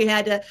 So we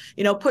had to,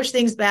 push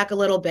things back a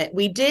little bit.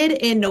 We did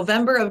in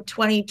November of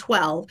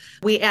 2012,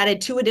 we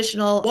added 2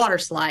 additional water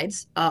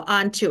slides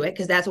onto it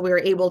because that's what we were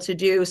able to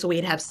do. So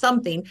we'd have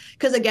something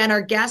because, again,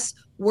 our guests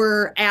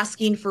were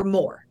asking for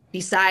more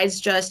besides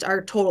just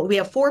our total. We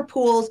have 4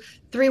 pools,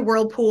 3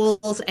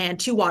 whirlpools, and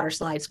 2 water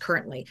slides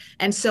currently.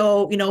 And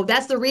so,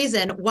 that's the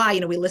reason why,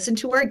 we listen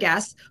to our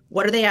guests.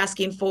 What are they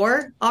asking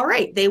for? All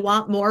right, they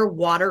want more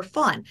water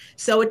fun.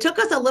 So it took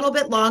us a little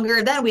bit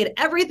longer. Then we had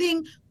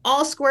everything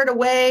all squared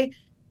away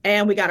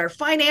and we got our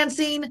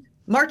financing.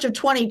 March of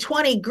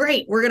 2020,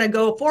 great, we're going to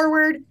go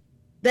forward.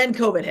 Then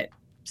COVID hit.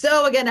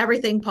 So again,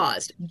 everything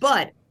paused.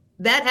 But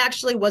that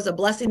actually was a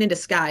blessing in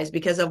disguise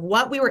because of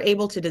what we were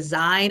able to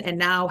design and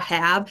now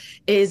have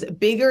is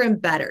bigger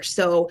and better.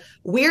 So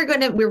we're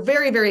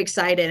very, very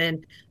excited,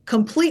 and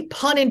complete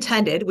pun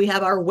intended, we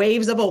have our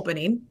waves of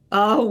opening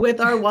with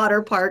our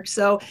water park.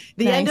 So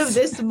the end of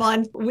this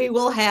month, we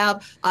will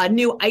have a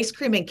new ice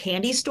cream and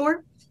candy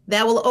store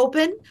that will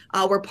open.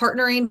 We're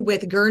partnering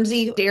with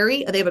Guernsey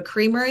Dairy. They have a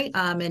creamery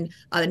in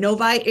the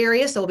Novi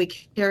area. So we'll be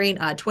carrying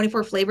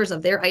 24 flavors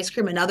of their ice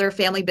cream, another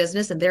family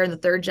business, and they're in the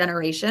 3rd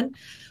generation.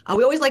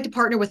 We always like to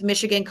partner with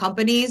Michigan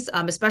companies,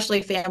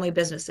 especially family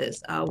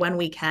businesses, when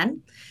we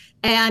can.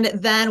 And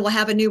then we'll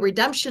have a new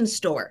redemption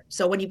store.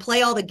 So when you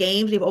play all the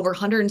games, we have over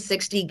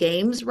 160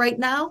 games right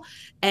now.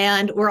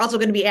 And we're also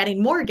going to be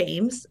adding more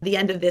games the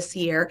end of this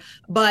year.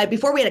 But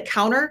before we had a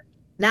counter,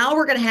 now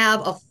we're going to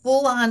have a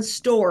full-on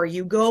store.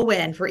 You go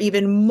in for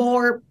even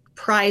more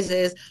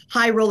prizes,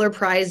 high roller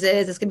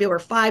prizes. It's going to be over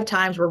 5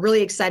 times. We're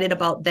really excited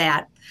about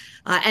that.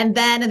 And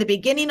then in the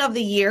beginning of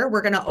the year,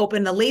 we're going to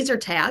open the laser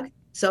tag.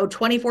 So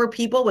 24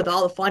 people with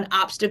all the fun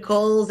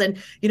obstacles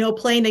and,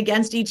 playing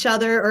against each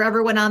other or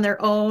everyone on their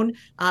own.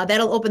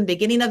 That'll open the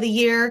beginning of the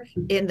year.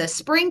 In the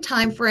spring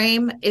time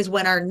frame is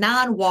when our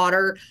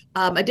non-water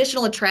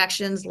additional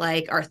attractions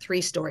like our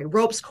 3-story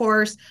ropes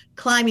course,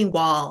 climbing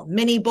wall,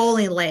 mini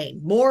bowling lane,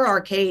 more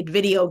arcade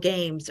video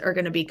games are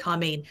going to be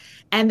coming.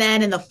 And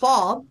then in the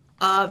fall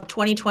of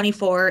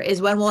 2024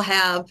 is when we'll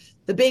have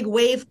the big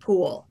wave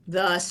pool,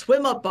 the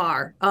swim up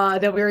bar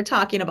that we were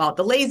talking about,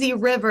 the lazy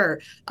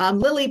river,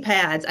 lily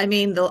pads. I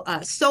mean,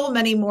 so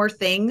many more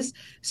things.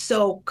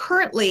 So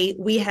currently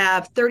we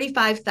have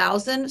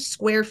 35,000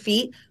 square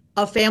feet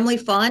of family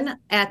fun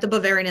at the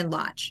Bavarian Inn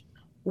Lodge.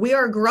 We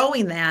are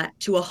growing that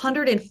to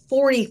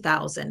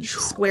 140,000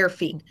 square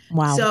feet.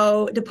 Wow.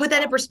 So to put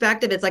that in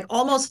perspective, it's like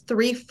almost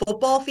 3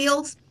 football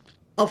fields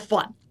of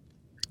fun.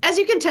 As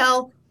you can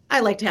tell, I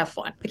like to have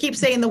fun. I keep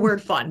saying the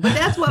word fun, but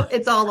that's what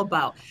it's all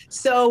about.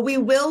 So we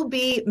will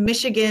be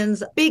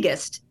Michigan's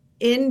biggest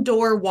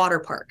indoor water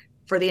park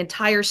for the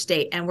entire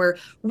state. And we're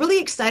really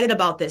excited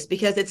about this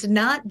because it's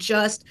not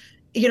just,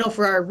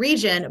 for our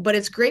region, but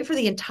it's great for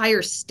the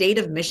entire state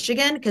of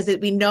Michigan because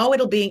we know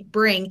it'll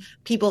bring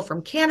people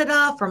from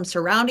Canada, from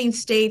surrounding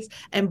states,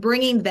 and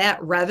bringing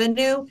that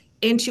revenue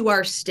into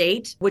our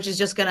state, which is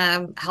just going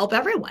to help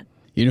everyone.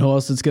 You know who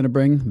else it's going to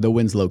bring? The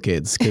Winslow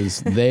kids,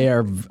 because they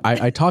are,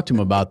 I talked to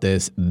them about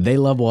this. They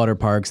love water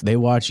parks. They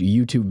watch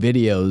YouTube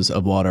videos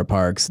of water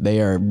parks.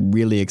 They are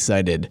really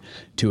excited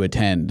to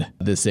attend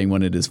this thing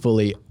when it is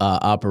fully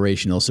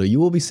operational. So you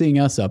will be seeing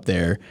us up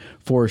there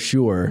for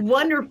sure.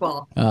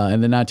 Wonderful. In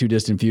the not too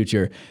distant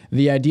future.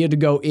 The idea to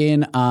go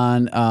in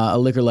on a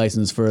liquor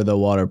license for the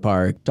water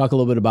park. Talk a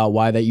little bit about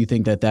why that you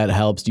think that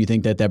helps. Do you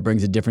think that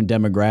brings a different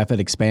demographic,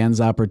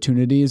 expands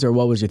opportunities, or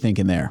what was your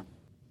thinking there?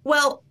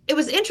 Well, it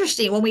was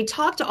interesting. When we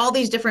talked to all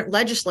these different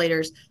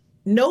legislators,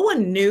 no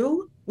one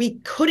knew we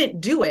couldn't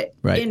do it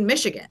in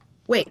Michigan.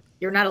 Wait,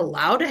 you're not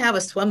allowed to have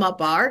a swim up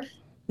bar?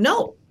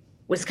 No.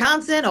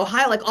 Wisconsin,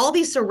 Ohio, like all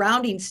these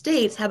surrounding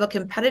states have a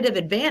competitive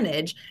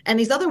advantage, and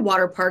these other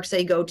water parks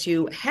they go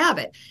to have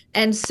it.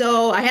 And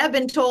so I have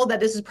been told that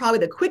this is probably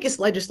the quickest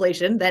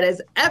legislation that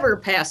has ever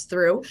passed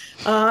through.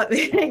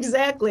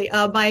 Exactly.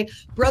 My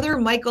brother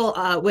Michael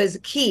was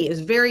key,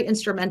 is very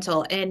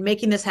instrumental in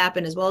making this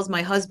happen, as well as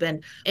my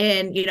husband.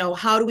 And,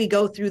 how do we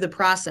go through the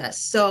process?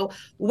 So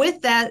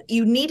with that,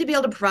 you need to be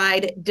able to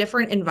provide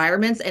different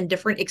environments and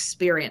different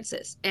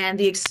experiences. And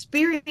the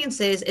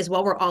experiences is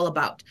what we're all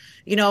about.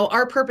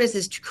 Our purpose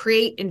is to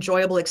create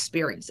enjoyable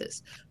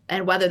experiences.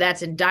 And whether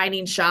that's in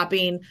dining,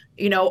 shopping,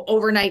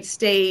 overnight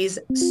stays,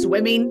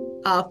 swimming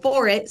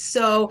for it.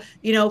 So,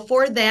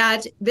 for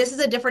that, this is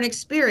a different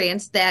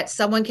experience that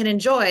someone can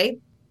enjoy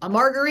a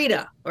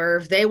margarita, or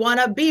if they want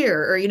a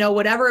beer, or,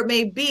 whatever it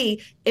may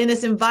be in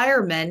this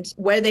environment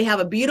where they have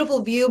a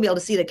beautiful view, be able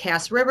to see the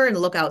Cass River and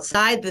look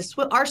outside.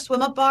 Our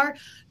swim up bar,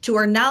 to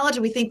our knowledge,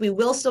 we think we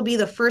will still be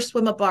the first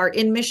swim up bar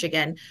in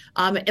Michigan.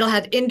 It'll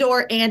have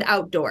indoor and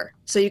outdoor.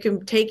 So you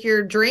can take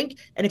your drink,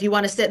 and if you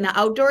want to sit in the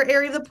outdoor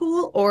area of the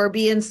pool or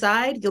be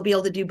inside, you'll be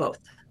able to do both.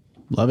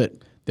 Love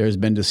it. There's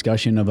been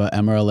discussion of a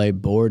MRLA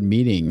board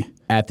meeting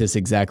at this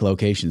exact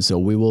location. So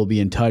we will be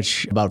in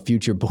touch about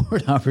future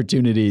board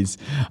opportunities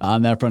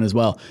on that front as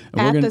well.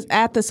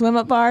 At the swim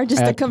up bar,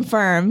 just to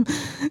confirm.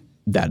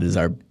 That is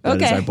our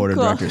board of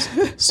cool. directors.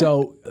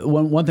 So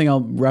one thing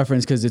I'll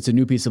reference, because it's a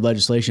new piece of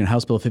legislation,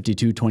 House Bill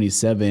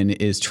 5227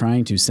 is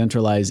trying to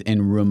centralize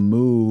and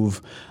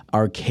remove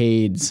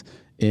arcades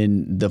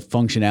in the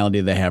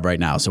functionality they have right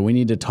now. So we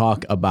need to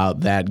talk about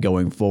that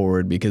going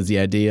forward, because the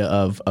idea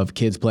of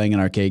kids playing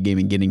an arcade game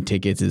and getting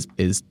tickets is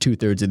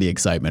 2/3 of the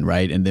excitement,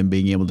 right? And then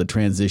being able to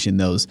transition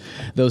those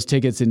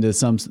tickets into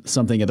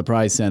something at the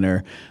prize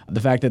center.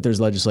 The fact that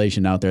there's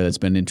legislation out there that's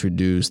been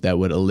introduced that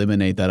would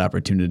eliminate that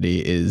opportunity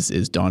is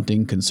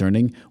daunting,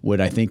 concerning,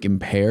 would I think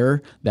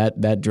impair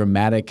that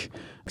dramatic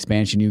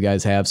expansion you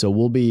guys have. So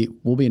we'll be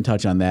in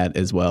touch on that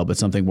as well, but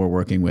something we're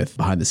working with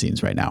behind the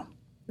scenes right now.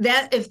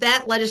 That if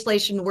that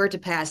legislation were to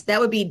pass, that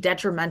would be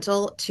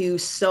detrimental to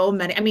so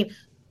many. I mean,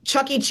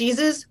 Chuck E.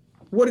 Cheese's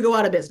would go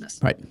out of business.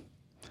 Right.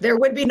 There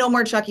would be no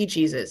more Chuck E.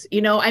 Cheese's.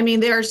 I mean,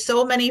 there are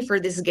so many for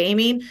this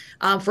gaming.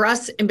 For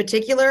us in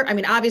particular, I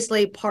mean,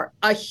 obviously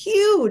a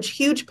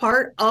huge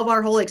part of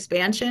our whole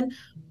expansion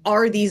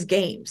are these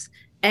games.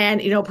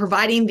 And,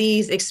 providing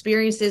these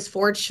experiences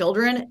for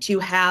children to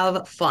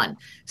have fun.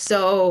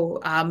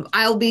 So I'm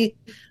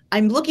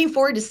looking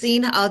forward to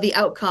seeing the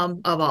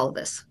outcome of all of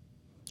this.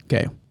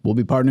 Okay. We'll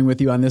be partnering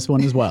with you on this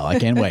one as well. I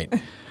can't wait.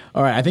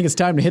 All right. I think it's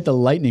time to hit the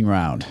lightning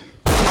round.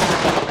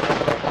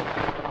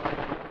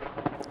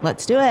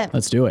 Let's do it.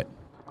 Let's do it.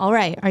 All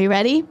right. Are you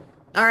ready?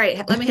 All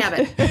right. Let me have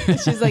it.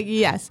 She's like,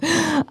 yes.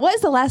 What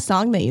is the last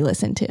song that you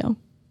listened to?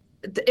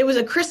 It was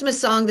a Christmas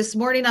song this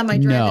morning on my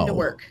drive into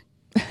work.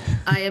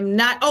 I am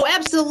not. Oh,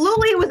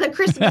 absolutely. It was a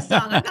Christmas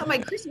song. I got my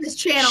Christmas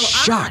channel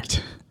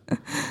Shocked. on.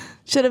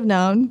 Should have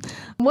known.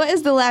 What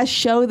is the last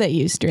show that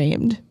you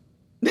streamed?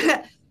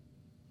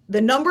 The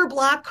Number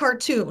Block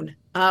cartoon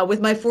with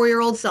my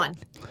 4-year-old son.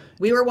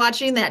 We were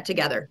watching that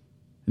together.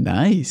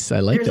 Nice. I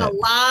like There's that. a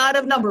lot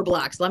of number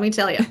blocks, let me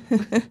tell you.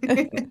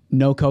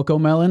 No Coco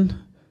Melon?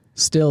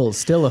 Still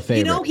a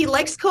favorite. He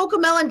likes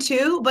Cocomelon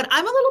too, but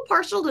I'm a little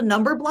partial to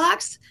number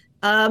blocks.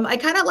 I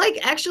kind of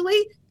like,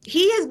 actually,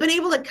 he has been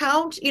able to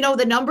count,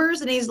 the numbers,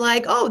 and he's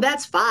like, oh,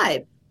 that's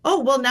 5. Oh,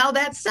 well, now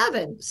that's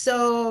 7.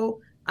 So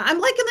I'm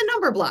liking the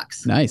number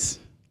blocks. Nice.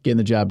 Getting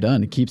the job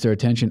done. It keeps their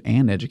attention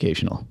and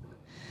educational.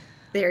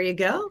 There you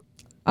go.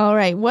 All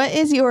right. What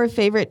is your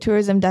favorite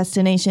tourism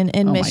destination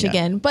in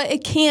Michigan? But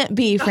it can't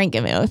be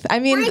Frankenmuth. I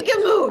mean,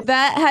 Frankenmuth.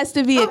 That has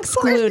to be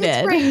excluded.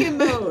 Of course it's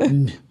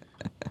Frankenmuth.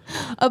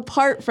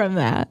 Apart from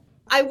that.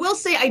 I will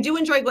say I do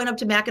enjoy going up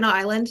to Mackinac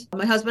Island.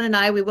 My husband and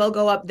I, we will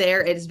go up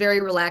there. It is very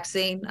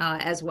relaxing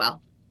as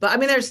well. But I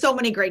mean, there's so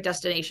many great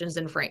destinations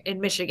in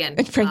Michigan.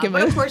 Frankenmuth.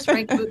 But of course,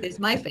 Frankenmuth is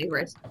my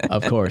favorite.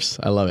 Of course.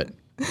 I love it.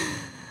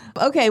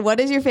 Okay. What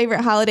is your favorite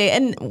holiday?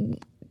 And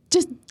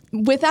just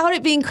without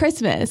it being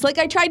Christmas. Like,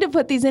 I tried to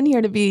put these in here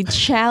to be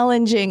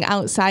challenging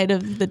outside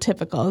of the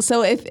typical.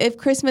 So if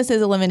Christmas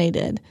is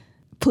eliminated,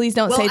 please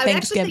don't say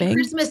Thanksgiving. Actually,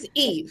 Christmas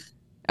Eve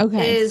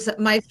okay. is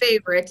my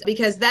favorite,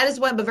 because that is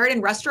when Bavarian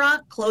Inn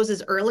restaurant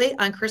closes early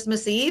on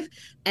Christmas Eve.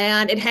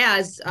 And it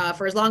has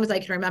for as long as I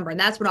can remember. And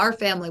that's when our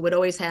family would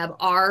always have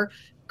our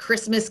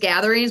Christmas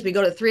gatherings. We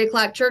go to the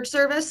 3:00 church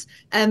service,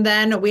 and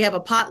then we have a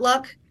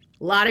potluck.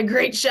 A lot of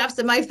great chefs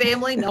in my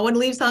family. No one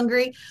leaves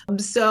hungry.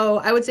 So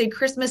I would say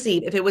Christmas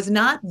Eve. If it was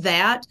not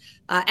that,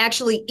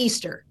 actually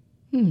Easter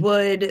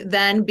would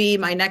then be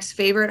my next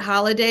favorite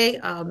holiday.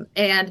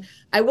 And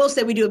I will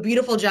say we do a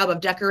beautiful job of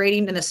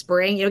decorating in the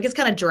spring. It gets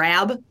kind of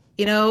drab.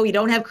 You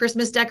don't have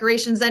Christmas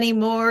decorations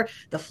anymore.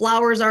 The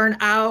flowers aren't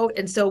out.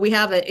 And so we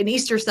have an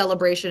Easter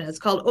celebration. It's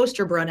called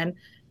Osterbrunnen,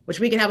 which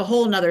we can have a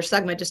whole nother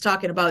segment just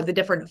talking about the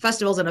different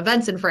festivals and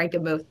events in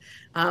Frankenmuth.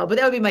 But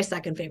that would be my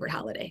second favorite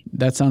holiday.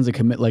 That sounds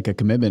like a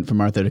commitment for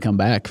Martha to come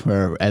back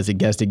as a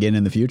guest again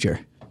in the future.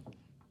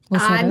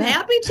 I'm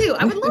happy to.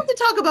 I would love to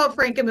talk about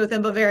Frankenmuth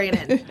and Bavarian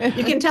Inn.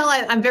 You can tell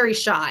I'm very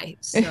shy.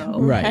 So.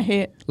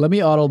 Right. Let me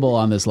audible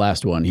on this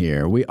last one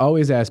here. We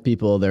always ask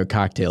people their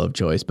cocktail of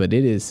choice, but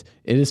it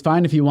is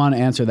fine if you want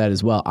to answer that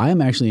as well. I am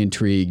actually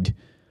intrigued.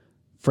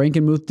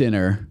 Frankenmuth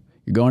dinner,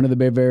 you're going to the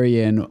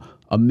Bavarian Inn,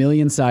 1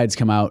 million sides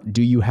come out.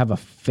 Do you have a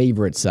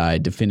favorite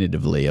side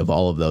definitively of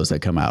all of those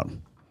that come out?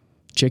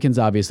 Chicken's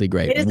obviously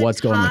great. It is What's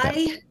a going with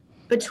tie that?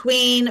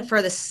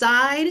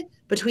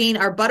 between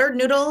our buttered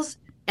noodles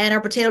and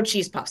our potato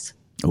cheese puffs.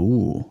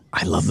 Ooh,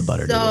 I love the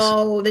buttered noodles.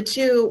 So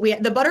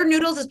the buttered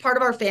noodles is part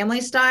of our family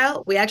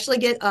style. We actually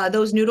get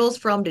those noodles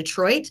from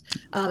Detroit.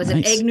 It's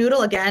an egg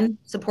noodle, again,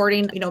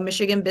 supporting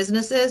Michigan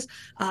businesses.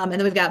 And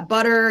then we've got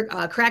butter,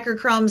 cracker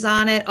crumbs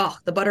on it. Oh,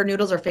 the buttered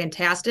noodles are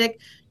fantastic.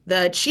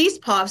 The cheese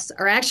puffs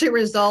are actually a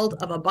result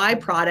of a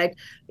byproduct.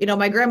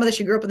 My grandmother,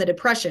 she grew up in the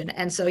Depression.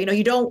 And so,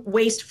 you don't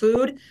waste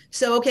food.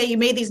 So, okay, you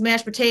made these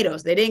mashed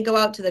potatoes. They didn't go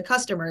out to the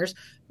customers.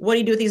 What do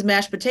you do with these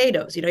mashed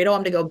potatoes? You don't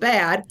want them to go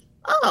bad.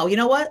 Oh, you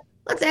know what?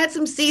 Let's add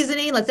some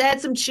seasoning. Let's add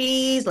some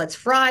cheese. Let's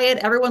fry it.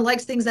 Everyone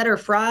likes things that are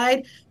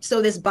fried.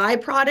 So this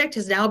byproduct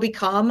has now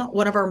become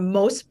one of our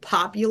most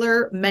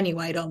popular menu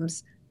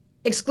items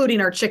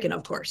excluding our chicken,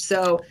 of course.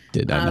 So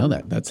did not know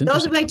that. That's those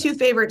interesting. are my two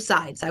favorite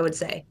sides, I would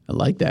say. I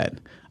like that.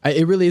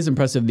 It really is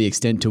impressive the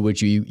extent to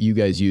which you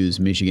guys use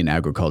Michigan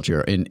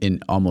agriculture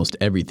in almost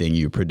everything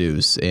you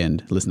produce.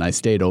 And listen, I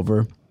stayed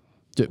over,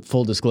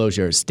 full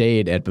disclosure,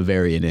 stayed at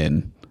Bavarian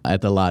Inn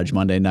at the Lodge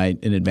Monday night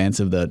in advance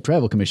of the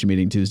Travel Commission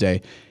meeting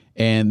Tuesday.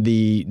 And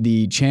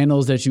the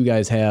channels that you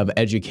guys have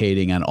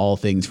educating on all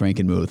things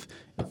Frankenmuth,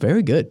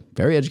 very good,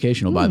 very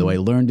educational, by the way.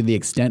 Learned to the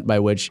extent by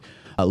which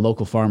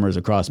local farmers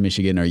across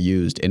Michigan are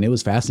used. And it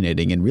was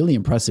fascinating and really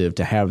impressive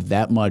to have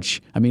that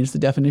much. I mean, it's the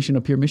definition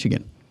of pure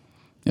Michigan.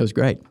 It was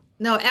great.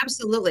 No,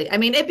 absolutely. I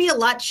mean, it'd be a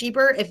lot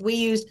cheaper if we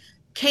used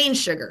cane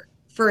sugar,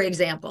 for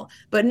example.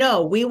 But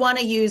no, we want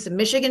to use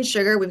Michigan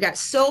sugar. We've got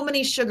so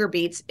many sugar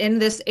beets in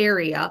this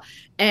area.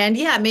 And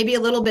yeah, maybe a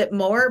little bit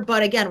more.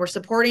 But again, we're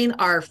supporting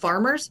our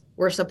farmers.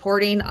 We're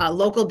supporting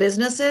local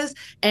businesses.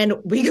 And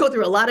we go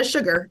through a lot of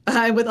sugar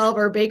with all of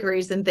our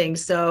bakeries and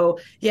things. So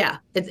yeah,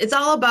 it's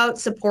all about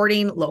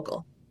supporting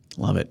local.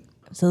 Love it.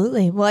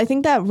 Absolutely. Well, I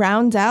think that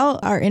rounds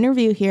out our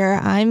interview here.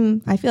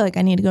 I feel like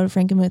I need to go to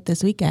Frankenmuth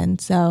this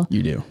weekend. So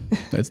you do.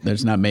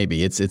 There's not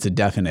maybe. It's a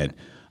definite.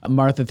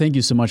 Martha, thank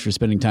you so much for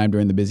spending time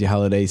during the busy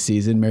holiday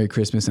season. Merry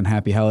Christmas and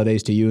happy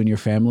holidays to you and your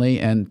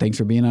family. And thanks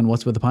for being on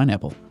What's with the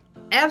Pineapple.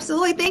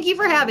 Absolutely. Thank you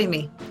for having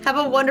me. Have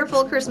a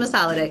wonderful Christmas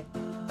holiday.